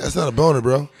Christ, Matt, that's not a boner,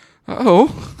 bro.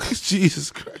 Oh,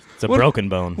 Jesus Christ. It's a broken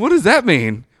bone. what does that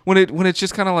mean? When it's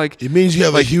just kind of like. It means you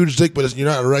have a huge dick, but you're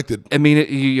not erected. I mean,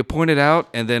 you point it out,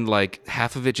 and then like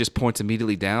half of it just points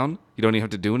immediately down. You don't even have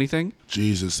to do anything.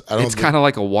 Jesus, I don't. It's kind of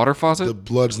like a water faucet. the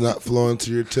blood's not flowing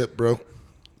to your tip, bro.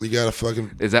 You gotta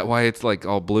fucking. Is that why it's like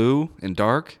all blue and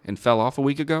dark and fell off a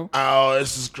week ago? Ow,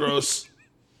 this is gross,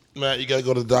 Matt. You gotta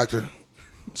go to the doctor.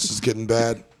 This is getting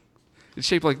bad. It's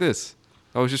shaped like this.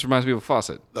 Oh, it just reminds me of a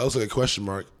faucet. That was like a question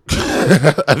mark.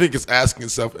 I think it's asking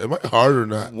itself, am I hard or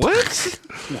not? What?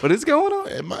 What is going on?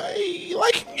 Am I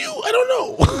liking you? I don't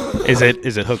know. Is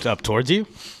it hooked up towards you?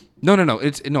 No.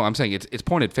 I'm saying it's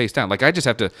pointed face down. Like I just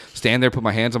have to stand there, put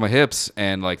my hands on my hips,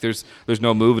 and like there's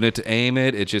no moving it to aim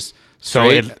it. It's just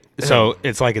straight. So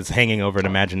it's like it's hanging over an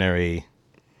imaginary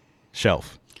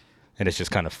shelf, and it's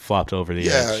just kind of flopped over the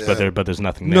edge. yeah. But there's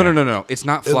nothing there. No. It's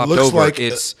not It flopped looks over. like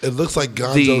It's it looks like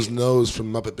Gonzo's nose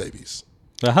from Muppet Babies.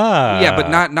 Aha. yeah, but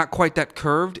not quite that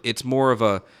curved. It's more of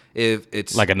a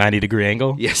it's like a 90-degree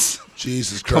angle. yes,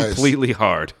 Jesus Christ. completely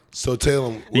hard. So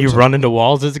Taylor, You run into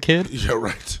walls as a kid? Yeah,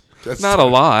 right. That's Not a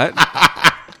lot.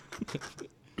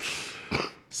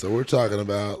 So we're talking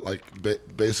about like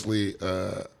basically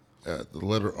the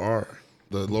letter R,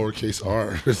 the lowercase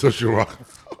r. Is what you're walking.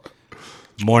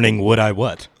 Morning would I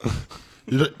what?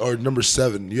 Or number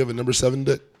 7. You have a number 7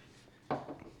 dick?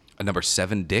 A number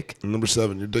 7 dick. Number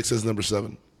 7. Your dick says number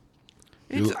 7.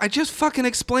 I just fucking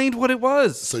explained what it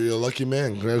was. So you're a lucky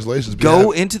man. Congratulations. Be Go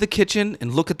happy. into the kitchen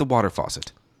and look at the water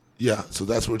faucet. Yeah, so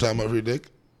that's what we're talking about for your dick?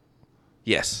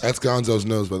 Yes. That's Gonzo's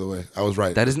nose, by the way. I was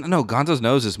right. That isn't. No, Gonzo's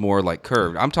nose is more like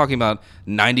curved. I'm talking about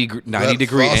 90 That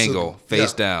degree faucet- angle,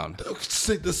 face yeah. down.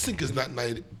 The sink is not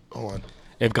 90. Hold on.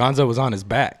 If Gonzo was on his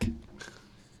back.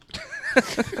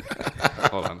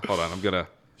 Hold on. I'm gonna.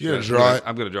 You're gonna draw it?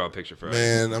 I'm gonna draw a picture for us.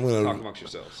 Man, I'm going Talk to... amongst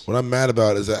yourselves. What I'm mad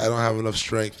about is that I don't have enough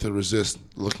strength to resist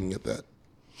looking at that.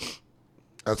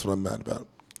 That's what I'm mad about.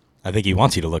 I think he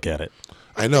wants you to look at it.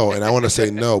 I know, and I want to say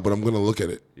no, but I'm going to look at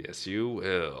it. Yes, you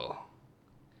will.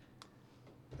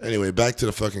 Anyway, back to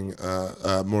the fucking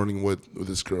morning with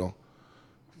this girl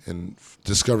and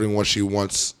discovering what she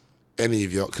wants any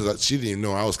of y'all, because she didn't even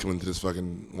know I was coming to this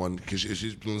fucking one, because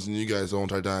she's been listening to you guys the whole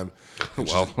entire time.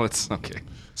 Well, let's okay.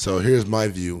 So here's my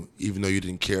view, even though you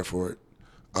didn't care for it.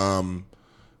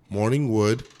 Morning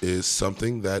wood is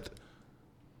something that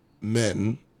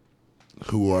men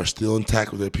who are still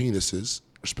intact with their penises,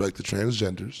 respect the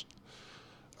transgenders,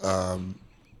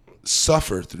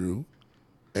 suffer through,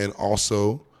 and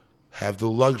also have the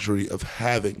luxury of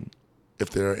having if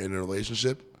they're in a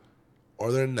relationship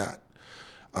or they're not.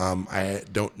 I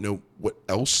don't know what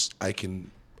else I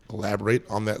can elaborate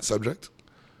on that subject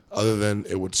other than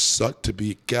it would suck to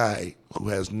be a guy who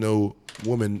has no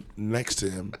woman next to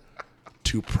him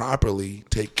to properly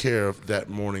take care of that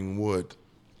morning wood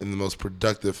in the most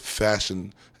productive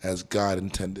fashion as God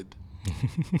intended.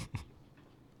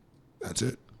 That's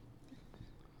it.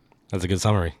 That's a good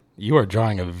summary. You are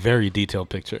drawing a very detailed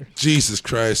picture. Jesus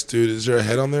Christ, dude. Is there a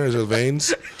head on there? Is there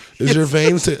veins? Is there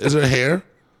veins? Is there hair?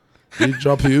 Did you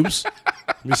draw pubes?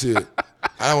 Let me see it.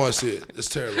 I don't want to see it. It's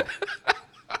terrible.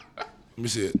 Let me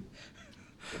see it.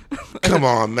 Come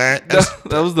on, Matt.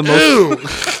 That was the most.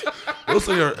 Ew. Looks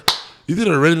like you did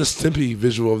a Ren and Stimpy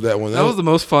visual of that one. That was the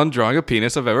most fun drawing a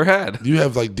penis I've ever had. You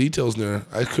have like details in there.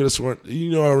 I could have sworn.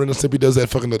 You know how Ren and Stimpy does that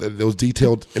fucking those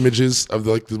detailed images of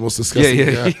the most disgusting.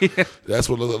 Yeah. That's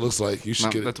what it looks like. You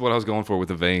should get That's what I was going for with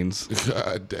the veins it.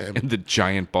 God damn. and the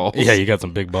giant balls. Yeah, you got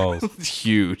some big balls. It's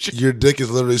huge. Your dick is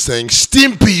literally saying,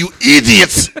 "Stimpy, you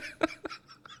idiot."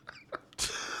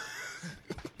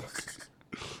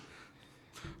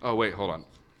 Oh wait, hold on.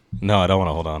 No, I don't want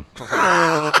to hold on.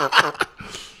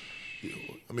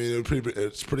 I mean,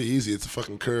 it's pretty easy. It's a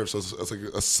fucking curve, so it's like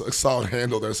a solid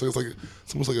handle there. So it's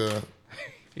almost like a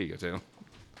Here you go, Taylor.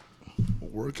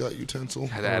 workout utensil.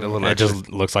 Had to add a little. It just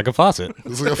looks like a faucet.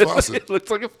 It's like a faucet. It looks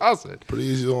like a faucet. Pretty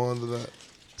easy to go on to that.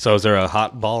 So is there a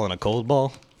hot ball and a cold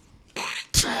ball?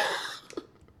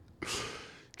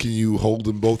 Can you hold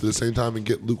them both at the same time and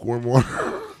get lukewarm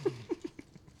water?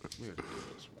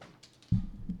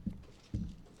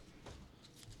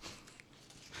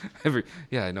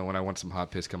 Yeah, I know. When I want some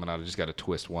hot piss coming out, I just got to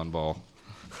twist one ball,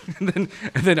 and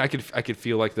then I could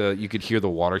feel like you could hear the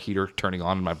water heater turning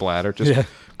on in my bladder. Just Yeah.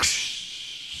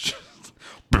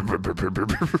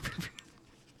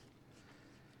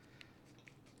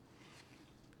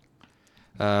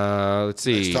 Let's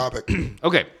see. Next topic.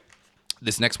 Okay,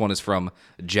 this next one is from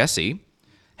Jesse.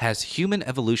 Has human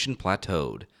evolution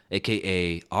plateaued,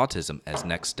 aka autism, as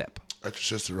next step? That's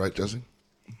just right, Jesse.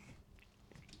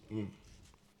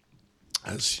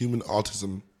 Has human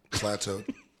autism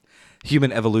plateaued?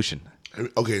 Human evolution.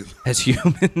 Okay. Has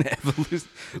human evolution?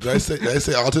 Did I say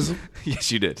autism?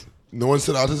 Yes, you did. No one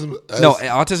said autism? No,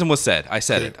 autism was said. I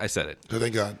said it. Oh,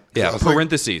 thank God. Yeah, I was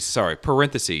like,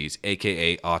 parentheses,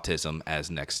 aka autism as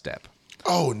next step.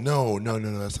 oh, no.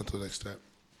 That's not the next step.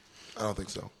 I don't think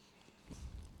so.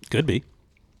 Could be.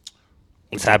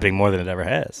 It's happening more than it ever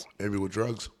has. Maybe with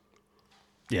drugs.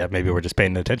 Yeah, maybe we're just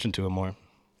paying attention to it more.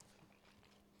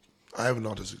 I have an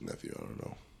autistic nephew. I don't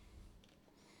know.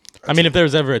 I mean, if there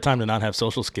was ever a time to not have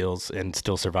social skills and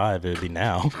still survive, it would be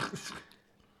now.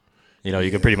 You know,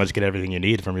 you can pretty much get everything you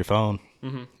need from your phone.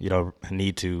 Mm-hmm. You don't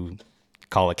need to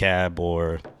call a cab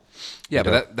or. Yeah,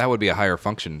 but that would be a higher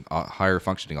functioning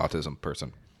autism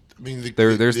person. I mean,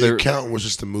 There's the accountant was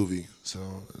just a movie, so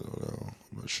I don't know.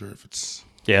 I'm not sure if it's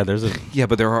Yeah, there's a. Yeah,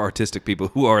 but there are artistic people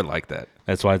who are like that.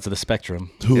 That's why it's the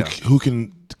spectrum. who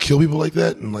can kill people like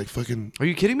that and like fucking Are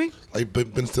you kidding me? like Ben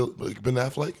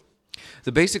Affleck.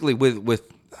 So basically,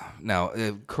 with now,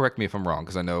 correct me if I'm wrong,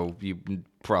 because I know you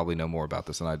probably know more about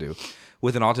this than I do.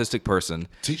 With an autistic person,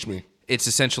 Teach me. it's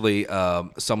essentially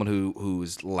someone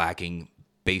who's lacking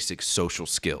basic social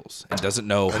skills and doesn't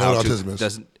know I know how what to. autism is.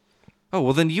 Doesn't. Oh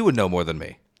well, then you would know more than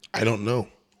me. I don't know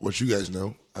what you guys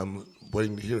know. I'm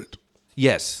waiting to hear it.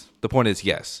 Yes, the point is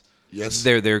yes. Yes.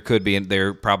 There could be, and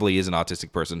there probably is an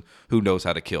autistic person who knows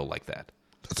how to kill like that.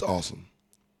 That's awesome.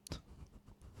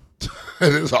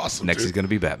 It is awesome. Next dude. is going to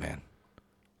be Batman.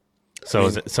 So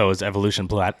is evolution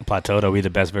plateaued? Are we the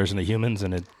best version of humans,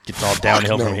 and it gets all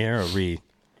downhill no. from here? Or we?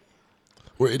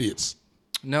 We're idiots.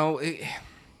 No,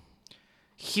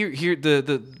 here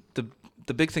the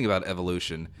big thing about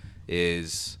evolution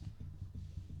is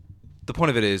the point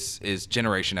of it is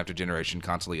generation after generation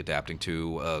constantly adapting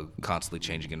to a constantly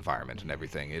changing environment and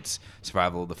everything. It's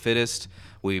survival of the fittest.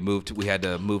 We had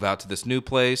to move out to this new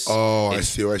place. Oh, I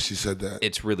see why she said that.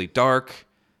 It's really dark.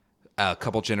 A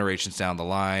couple generations down the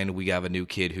line, we have a new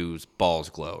kid whose balls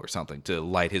glow or something to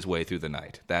light his way through the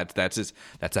night. That's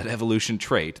that evolution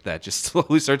trait that just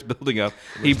slowly starts building up.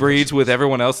 He breeds with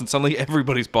everyone else, and suddenly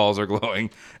everybody's balls are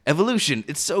glowing. Evolution,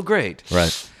 it's so great.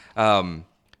 Right.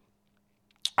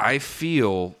 I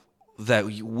feel that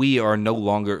we are no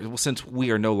longer, since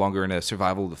we are no longer in a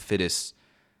survival of the fittest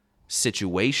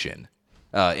situation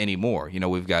anymore. You know,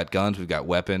 we've got guns, we've got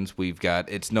weapons,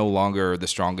 it's no longer the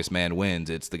strongest man wins,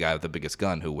 it's the guy with the biggest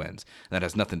gun who wins. And that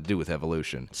has nothing to do with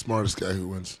evolution. Smartest guy who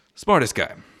wins. Smartest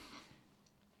guy.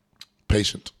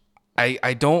 Patient.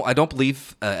 I don't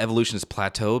believe evolution is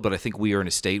plateaued, but I think we are in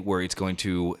a state where it's going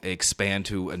to expand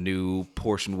to a new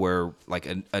portion where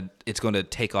it's going to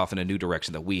take off in a new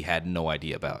direction that we had no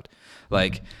idea about.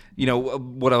 Like, you know,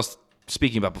 what I was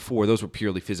speaking about before, those were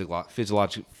purely physical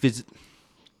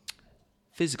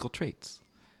traits.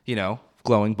 You know,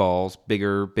 glowing balls,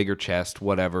 bigger chest,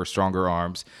 whatever, stronger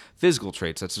arms, physical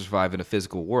traits that survive in a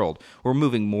physical world. We're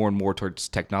moving more and more towards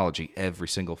technology every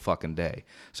single fucking day.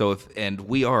 And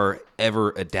we are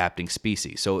ever adapting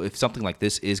species. So if something like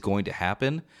this is going to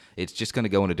happen, it's just going to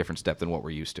go in a different step than what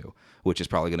we're used to, which is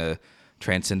probably going to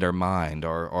transcend our mind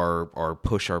or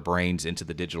push our brains into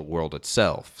the digital world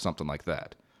itself, something like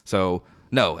that. So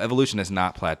no, evolution has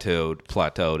not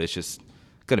plateaued. It's just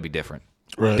going to be different.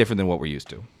 Right. Different than what we're used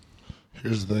to.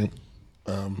 Here's the thing.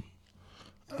 I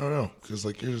don't know, because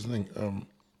here's the thing.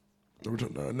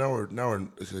 Now we're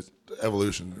in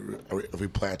evolution. If we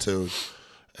plateaued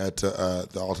at the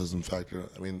autism factor,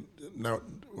 I mean, now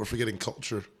we're forgetting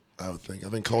culture. I would think. I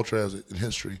think culture has it in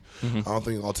history. Mm-hmm. I don't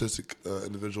think autistic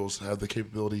individuals have the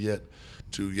capability yet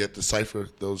to decipher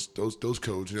those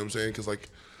codes. You know what I'm saying? Because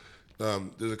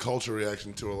there's a cultural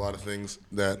reaction to a lot of things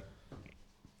that,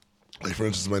 like for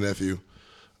instance, my nephew.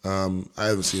 I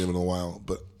haven't seen him in a while,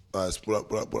 but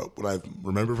what I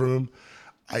remember from him,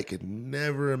 I could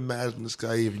never imagine this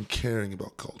guy even caring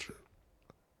about culture.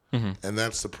 Mm-hmm. And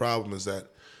that's the problem, is that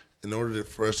in order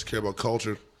for us to care about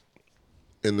culture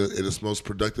in its most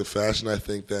productive fashion, I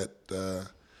think that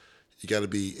you got to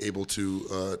be able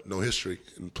to know history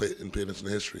and pay attention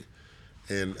to history.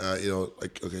 And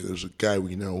there's a guy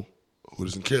we know who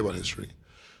doesn't care about history,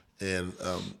 and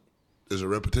there's a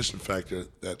repetition factor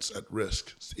that's at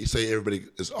risk. You say everybody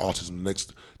is autism.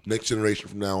 Next generation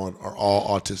from now on are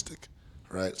all autistic,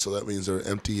 right? So that means they're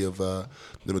empty of the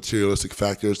materialistic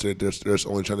factors. They're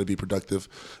only trying to be productive,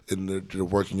 and they're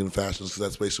working in fashions, because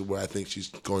that's basically where I think she's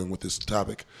going with this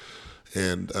topic.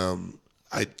 And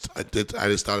I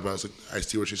just thought about it. I was like, I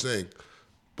see what she's saying,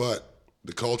 but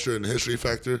the culture and the history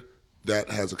factor, that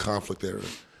has a conflict there.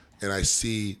 And I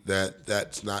see that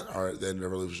that's not our then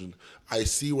revolution. I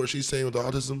see what she's saying with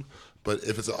autism, but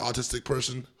if it's an autistic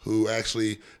person who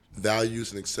actually values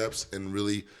and accepts and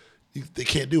really, they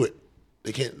can't do it.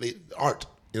 Art.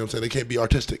 You know what I'm saying? They can't be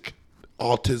artistic.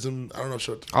 Autism, I don't know.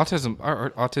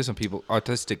 Autistic people.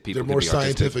 They're more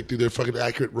scientific. Dude, they're fucking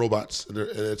accurate robots, and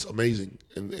it's amazing.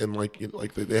 And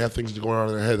they have things going on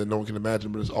in their head that no one can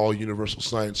imagine, but it's all universal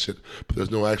science shit. But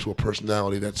there's no actual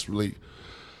personality that's really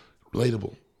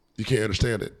relatable. You can't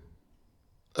understand it.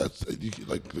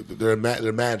 They're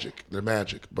magic. They're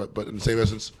magic. But in the same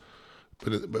essence,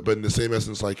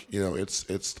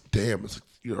 it's damn. It's like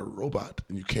you're a robot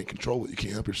and you can't control it. You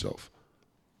can't help yourself.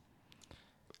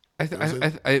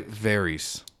 It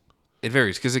varies. It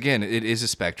varies because again, it is a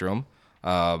spectrum.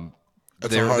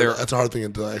 That's a hard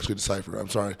thing to actually decipher. I'm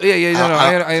sorry.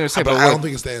 I understand. But I don't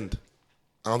think it's the end.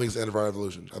 I don't think it's the end of our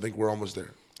evolution. I think we're almost there.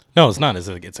 No, it's not.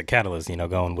 It's a catalyst,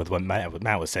 going with what Matt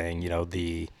was saying,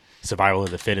 the survival of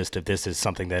the fittest, if this is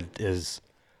something that is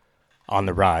on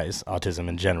the rise, autism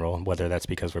in general, whether that's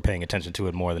because we're paying attention to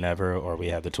it more than ever or we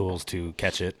have the tools to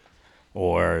catch it,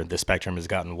 or the spectrum has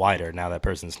gotten wider. Now that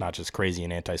person's not just crazy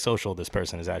and antisocial. This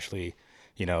person is actually,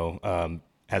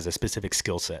 has a specific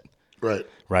skill set. Right.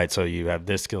 Right. So you have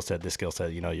this skill set,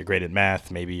 you're great at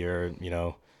math. Maybe you're,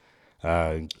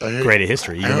 great at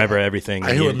history. You remember everything.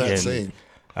 I hear what Matt's saying.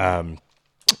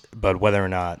 But whether or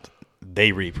not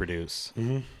they reproduce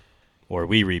or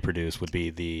we reproduce would be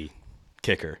the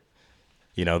kicker.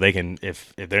 They can,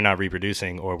 if they're not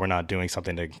reproducing or we're not doing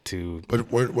something to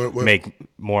make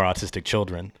more autistic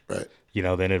children, right?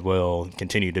 Then it will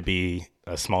continue to be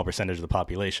a small percentage of the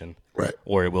population, right?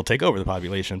 Or it will take over the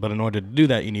population. But in order to do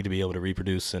that, you need to be able to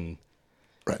reproduce and,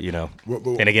 Right. You know, But-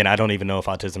 and again, I don't even know if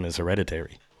autism is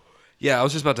hereditary. Yeah, I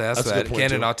was just about to ask That's a that. good point,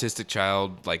 Can an too. autistic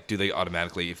child, like, do they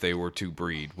automatically, if they were to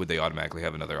breed, would they automatically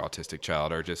have another autistic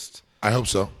child, or just? I hope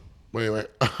so. Wait.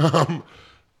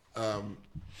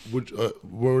 What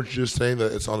were you just saying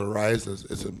that it's on the rise?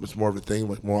 It's more of a thing.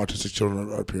 Like more autistic children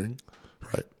are appearing,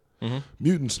 right?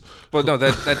 Mutants. Well, no,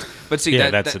 but see, Yeah,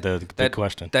 that, that's that, the big that-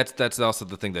 question. That's also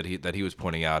the thing that he was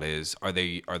pointing out is are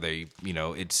they you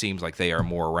know, it seems like they are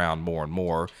more around more and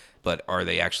more, but are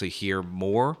they actually here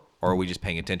more, or are we just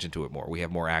paying attention to it more? We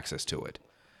have more access to it.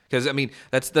 Because I mean,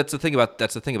 that's the thing about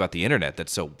the internet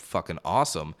that's so fucking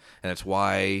awesome, and it's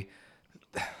why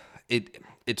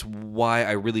it's why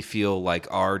I really feel like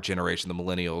our generation, the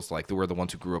millennials, like we're the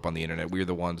ones who grew up on the internet. We're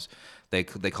the ones they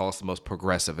call us the most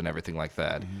progressive and everything like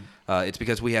that. It's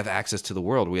because we have access to the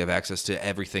world. We have access to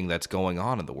everything that's going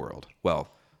on in the world. Well,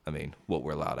 I mean, what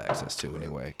we're allowed access to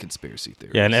anyway. Conspiracy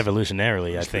theories. Yeah, and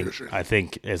evolutionarily, Conspiracy. I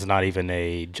think it's not even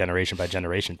a generation by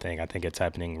generation thing. I think it's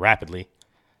happening rapidly,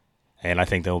 and I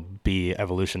think there'll be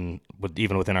evolution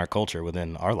even within our culture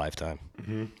within our lifetime.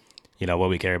 You know, what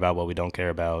we care about, what we don't care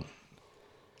about.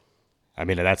 I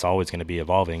mean, that's always going to be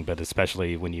evolving, but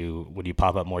especially when you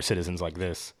pop up more citizens like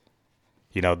this,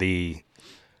 you know,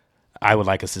 I would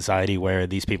like a society where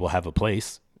these people have a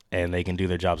place and they can do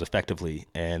their jobs effectively,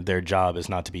 and their job is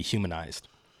not to be humanized.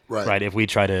 Right. If we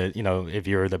try to, you know, if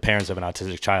you're the parents of an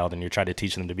autistic child and you try to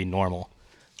teach them to be normal,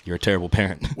 you're a terrible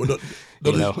parent. Well,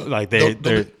 You know, like they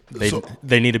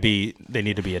they need to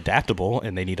be adaptable,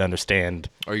 and they need to understand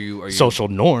Are you social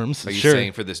norms. Are you sure.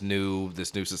 saying for this new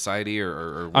society,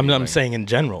 or what I'm are you saying in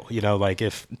general, you know, like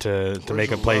if to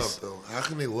make a place. Love, though? How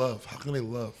can they love? How can they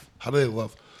love? How do they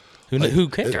love? Who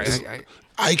cares? I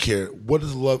I care. What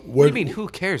is love? What do you mean? Who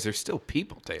cares? There's still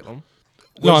people, Tatum.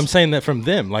 No, I'm saying that from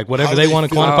them. Like whatever How they they want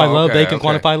to feel. quantify love, they can okay.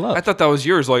 quantify love. I thought that was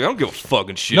yours. Like I don't give a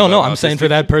fucking shit. No, about I'm saying for autistic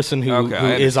that person who Okay,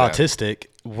 I is understand. autistic,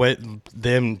 what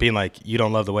them being like, you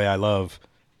don't love the way I love,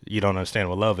 you don't understand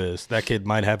what love is. That kid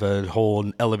might have a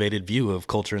whole elevated view of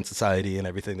culture and society and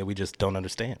everything that we just don't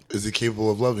understand. Is he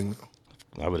capable of loving?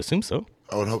 I would assume so.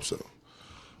 I would hope so.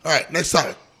 All right, next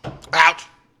topic. Ouch.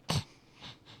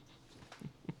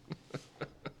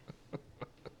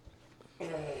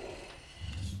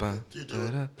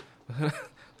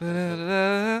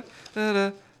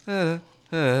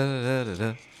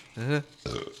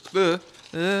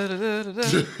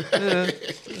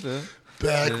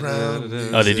 Background.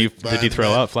 Oh, did you music, throw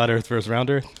bad, out Flat Earth versus Round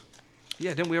Earth?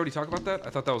 Yeah, didn't we already talk about that? I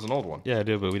thought that was an old one. Yeah, I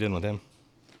did, but we didn't with him.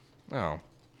 Oh,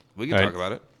 we can All talk right.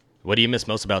 about it. What do you miss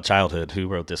most about childhood? Who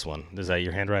wrote this one? Is that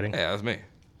your handwriting? Yeah, that's me.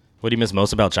 What do you miss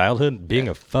most about childhood? Being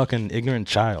a fucking ignorant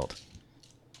child.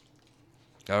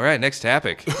 All right, next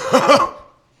topic.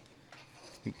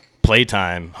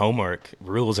 Playtime, homework,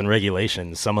 rules and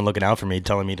regulations, someone looking out for me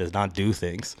telling me to not do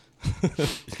things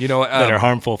You know, that are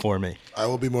harmful for me. I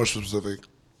will be more specific.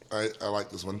 I like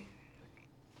this one.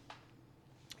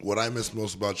 What I miss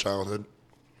most about childhood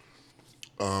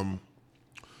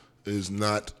is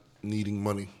not needing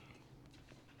money.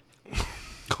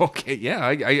 okay, yeah,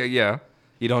 yeah.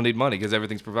 You don't need money because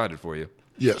everything's provided for you.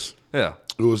 Yes, Yeah.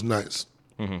 it was nice.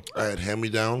 I had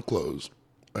hand-me-down clothes.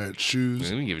 I had They shoes.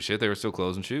 didn't give a shit. They were still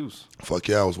clothes and shoes. Fuck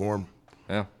yeah, I was warm.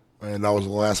 Yeah. And I was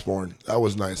the last born. That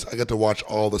was nice. I got to watch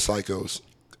all the psychos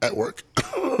at work.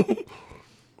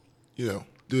 You know,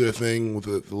 do their thing with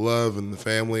the love and the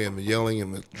family and the yelling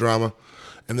and the drama.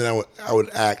 And then I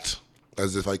would act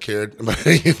as if I cared about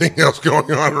anything else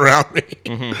going on around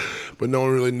me. But no one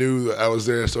really knew that I was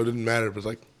there, so it didn't matter. But it's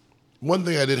like, one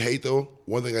thing I did hate, though,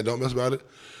 one thing I don't miss about it,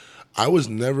 I was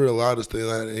never allowed to stay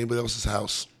at anybody else's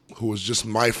house who was just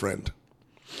my friend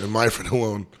and my friend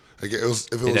alone. Like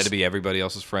if It had to be everybody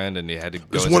else's friend, and you had to go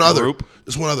Just as one a other. group.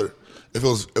 Just one other. If it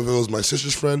was my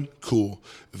sister's friend, cool.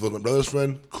 If it was my brother's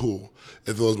friend, cool.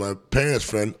 If it was my parents'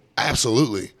 friend,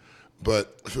 absolutely.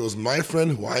 But if it was my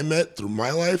friend who I met through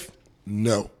my life,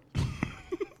 no.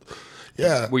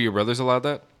 Yeah. Were your brothers allowed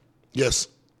that? Yes.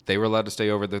 They were allowed to stay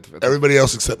over there. Everybody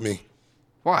else except me.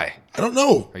 Why? I don't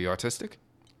know. Are you autistic?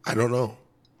 I don't know.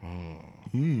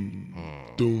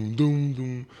 Doom, doom,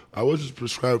 doom. I was just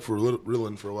prescribed for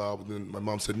Ritalin for a while, but then my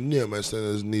mom said, "Yeah, my son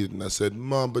is needed." And I said,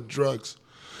 "Mom, but drugs."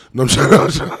 No, I'm trying.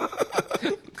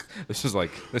 This was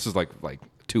like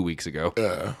 2 weeks ago.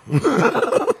 Yeah.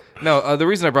 No, the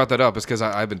reason I brought that up is because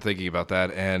I've been thinking about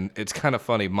that, and it's kind of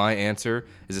funny. My answer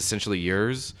is essentially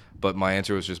yours, but my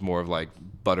answer was just more of like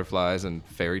butterflies and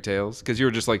fairy tales, because you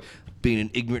were just like being an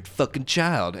ignorant fucking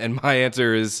child, and my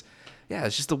answer is, yeah,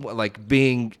 it's just like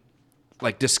being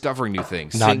like discovering new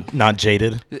things. Not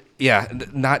jaded. Yeah,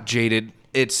 not jaded.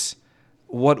 It's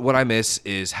what I miss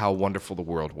is how wonderful the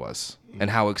world was and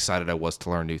how excited I was to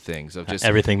learn new things. Of just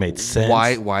Everything made sense.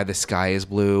 Why the sky is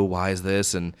blue? Why is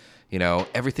this? And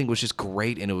everything was just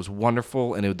great and it was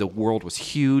wonderful and the world was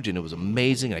huge and it was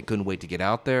amazing and I couldn't wait to get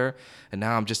out there. And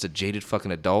now I'm just a jaded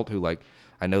fucking adult who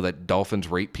I know that dolphins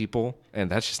rape people and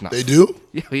that's just not. They do?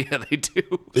 Yeah, they do.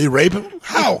 They rape him?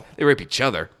 How? They rape each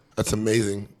other. That's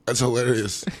amazing. That's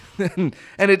hilarious. And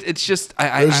it's just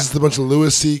There's just a bunch of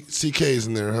Louis CKs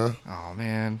in there, huh? oh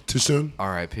man. Too soon?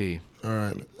 R.I.P. All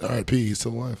right. R.I.P. He's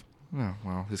still alive. Oh,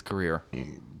 well, his career.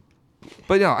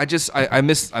 But no, I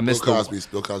miss Bill Cosby's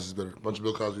better. A bunch of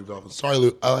Bill Cosby dolphins. Sorry,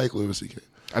 Lou. I like Louis CK.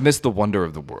 I miss the wonder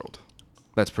of the world.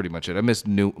 That's pretty much it. I miss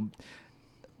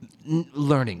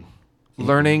learning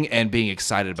and being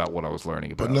excited about what I was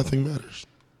learning about. But nothing matters.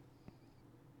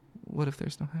 What if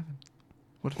there's no heaven?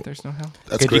 What if there's no hell?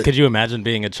 That's great. Could you imagine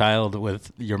being a child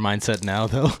with your mindset now,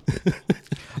 though?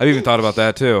 I've even thought about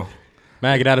that too.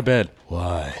 Man, get out of bed.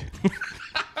 Why?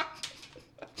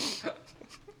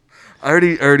 I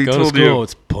already Go to told school. you.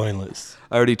 It's pointless.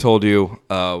 I already told you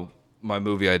my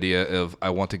movie idea of I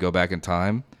want to go back in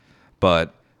time,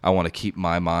 but I want to keep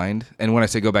my mind. And when I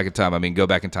say go back in time, I mean go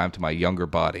back in time to my younger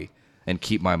body and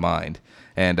keep my mind.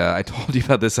 And I told you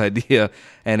about this idea,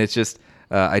 and it's just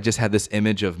I just had this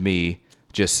image of me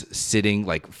just sitting,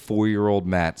 like 4-year-old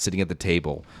Matt sitting at the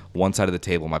table, one side of the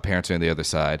table, my parents are on the other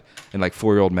side, and like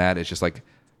 4-year-old Matt is just like,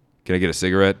 can I get a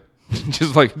cigarette?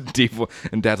 Just like deep,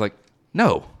 and Dad's like,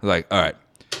 no. Like, all right,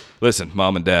 listen,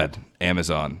 Mom and Dad,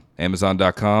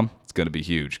 Amazon.com, it's going to be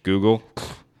huge. Google,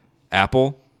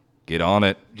 Apple, get on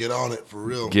it. Get on it, for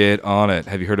real. Get on it.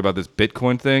 Have you heard about this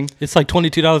Bitcoin thing? It's like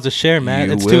 $22 a share, man.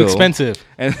 You It's will. too expensive.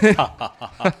 And You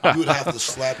would have to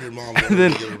slap your mom.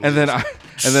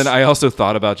 and then I also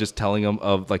thought about just telling them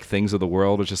of like things of the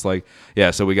world. It's just like,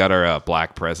 yeah, so we got our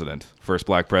black president, first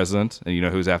black president, and you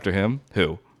know who's after him?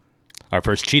 Who? Our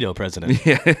first Cheeto president.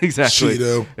 Yeah, exactly.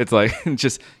 Cheeto. It's like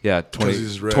just 'Cause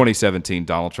he's red. 2017,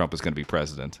 Donald Trump is going to be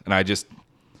president, and I just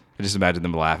imagine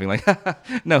them laughing like,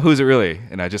 no, who's it really?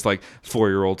 And I just like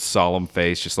 4-year-old solemn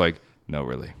face, just like, no,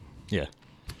 really. Yeah.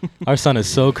 Our son is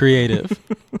so creative.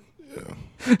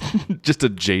 Just a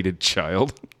jaded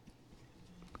child.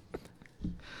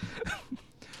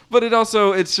 But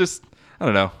it's just, I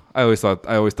don't know. I always thought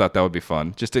that would be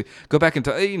fun, just to go back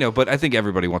into, but I think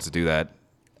everybody wants to do that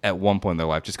at one point in their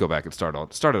life. Just go back and start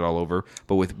it all over,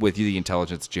 but with the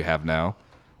intelligence that you have now,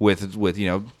 with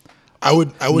I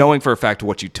would knowing for a fact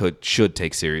what you should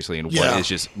take seriously and Yeah. what is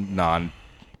just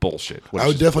non-bullshit. I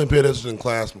would definitely pay attention in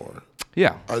class more.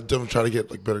 Yeah. I'd definitely try to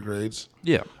get like better grades.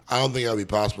 Yeah. I don't think that would be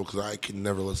possible because I can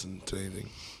never listen to anything.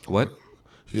 What?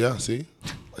 Yeah, see?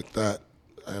 Like that.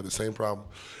 I have the same problem.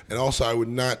 And also, I would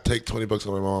not take $20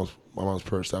 on my mom's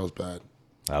purse. That was bad.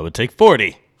 I would take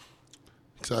 40.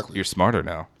 Exactly. You're smarter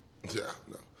now. Yeah,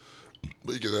 no.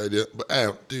 But you get the idea. But, hey,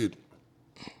 dude,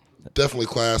 definitely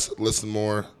class, listen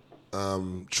more,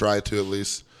 try to at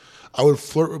least. I would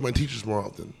flirt with my teachers more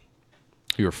often.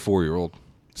 You're a 4-year-old.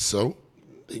 So,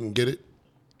 they can get it.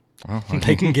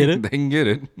 They can get it. They can get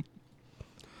it.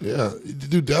 Yeah.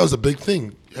 Dude, that was a big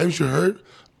thing. Haven't you heard?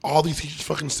 All these teachers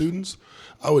fucking students.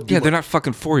 I would do Yeah, they're not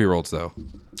fucking 4-year-olds though.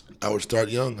 I would start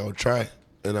young. I would try.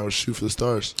 And I would shoot for the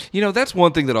stars. That's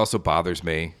one thing that also bothers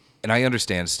me, and I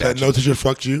understand That statute. no teacher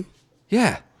fucked you?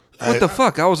 Yeah. What the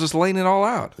fuck? I was just laying it all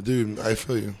out. Dude, I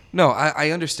feel you. No,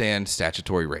 I understand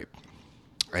statutory rape.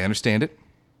 I understand it.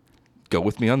 Go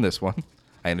with me on this one.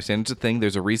 I understand it's a thing.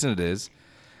 There's a reason it is.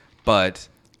 But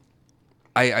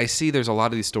I see there's a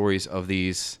lot of these stories of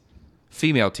these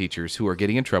female teachers who are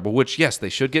getting in trouble, which, yes, they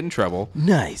should get in trouble.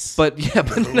 Nice. But, yeah,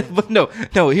 but no,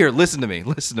 here, listen to me.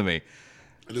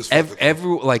 I just felt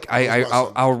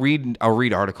I'll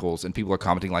read articles and people are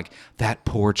commenting like, that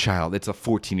poor child. It's a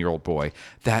 14-year-old boy.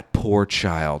 That poor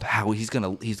child. How he's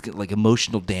gonna like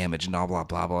emotional damage and blah blah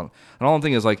blah blah. And all I'm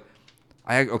thinking is like,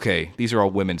 these are all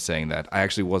women saying that. I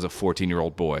actually was a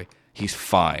 14-year-old boy. He's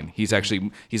fine. He's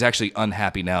actually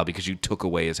unhappy now because you took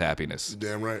away his happiness.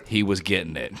 Damn right. He was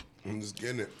getting it, I'm just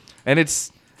getting it. and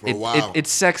it's a while.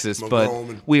 it's sexist, I'm but a grown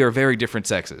woman. we are very different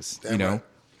sexes. Damn right.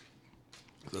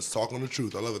 Let's talk on the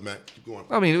truth. I love it, Matt. Keep going.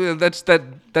 I mean, that's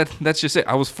just it.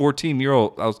 I was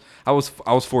 14-year-old. I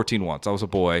was 14 once. I was a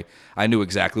boy. I knew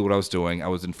exactly what I was doing. I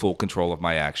was in full control of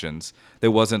my actions.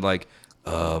 There wasn't like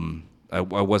I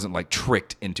wasn't like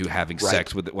tricked into having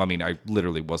sex with it. Well, I mean, I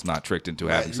literally was not tricked into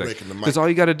having you're sex. making the mic. Because all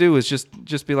you got to do is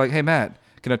just be like, "Hey, Matt,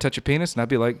 can I touch your penis?" And I'd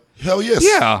be like, Hell yes.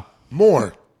 "Yeah."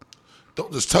 More.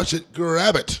 Don't just touch it.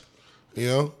 Grab it. You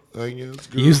know? Like, yeah, it's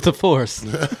good. Use the force.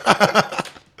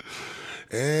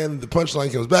 And the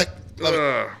punchline comes back. Love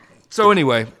it. So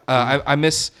anyway, I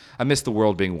miss the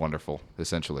world being wonderful,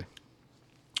 essentially.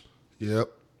 Yep.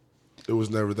 It was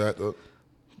never that, though.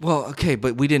 Well, okay,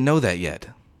 but we didn't know that yet.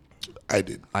 I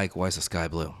did. Ike, why is the sky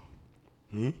blue?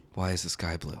 Why is the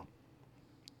sky blue?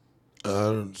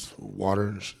 It's water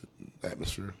and shit,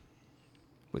 atmosphere.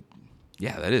 But,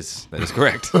 yeah, that is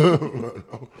correct.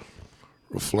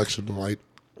 Reflection of light.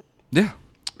 Yeah.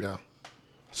 Yeah.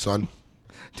 Sun.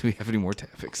 Do we have any more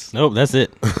topics? Nope, that's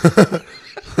it.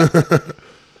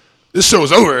 This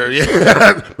show's over.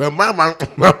 Yeah.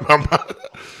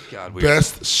 God, we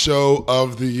Best show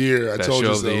of the year. I best told show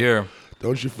you of so. the year.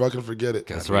 Don't you fucking forget it.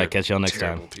 That's right. Catch y'all next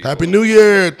time. Happy New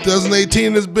Year,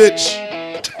 2018, this bitch.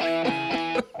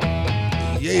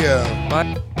 Yeah.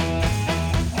 Bye.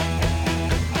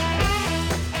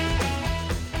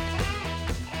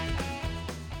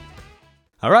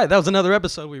 All right, that was another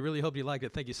episode. We really hope you liked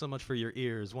it. Thank you so much for your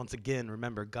ears. Once again,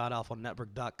 remember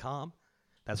godawfulnetwork.com.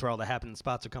 That's where all the happening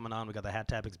spots are coming on. We got the Hat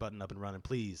Tapics button up and running.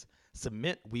 Please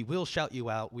submit. We will shout you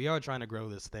out. We are trying to grow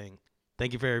this thing.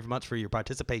 Thank you very much for your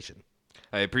participation.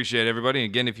 I appreciate everybody.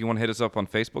 Again, if you want to hit us up on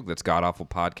Facebook, that's Godawful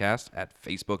Podcast at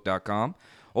facebook.com.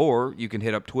 Or you can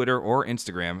hit up Twitter or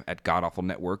Instagram at Godawful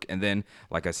Network. And then,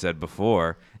 like I said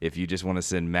before, if you just want to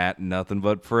send Matt nothing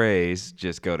but praise,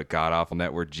 just go to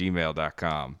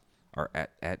godawfulnetwork@gmail.com or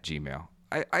at Gmail.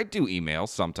 I do email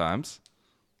sometimes.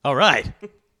 All right.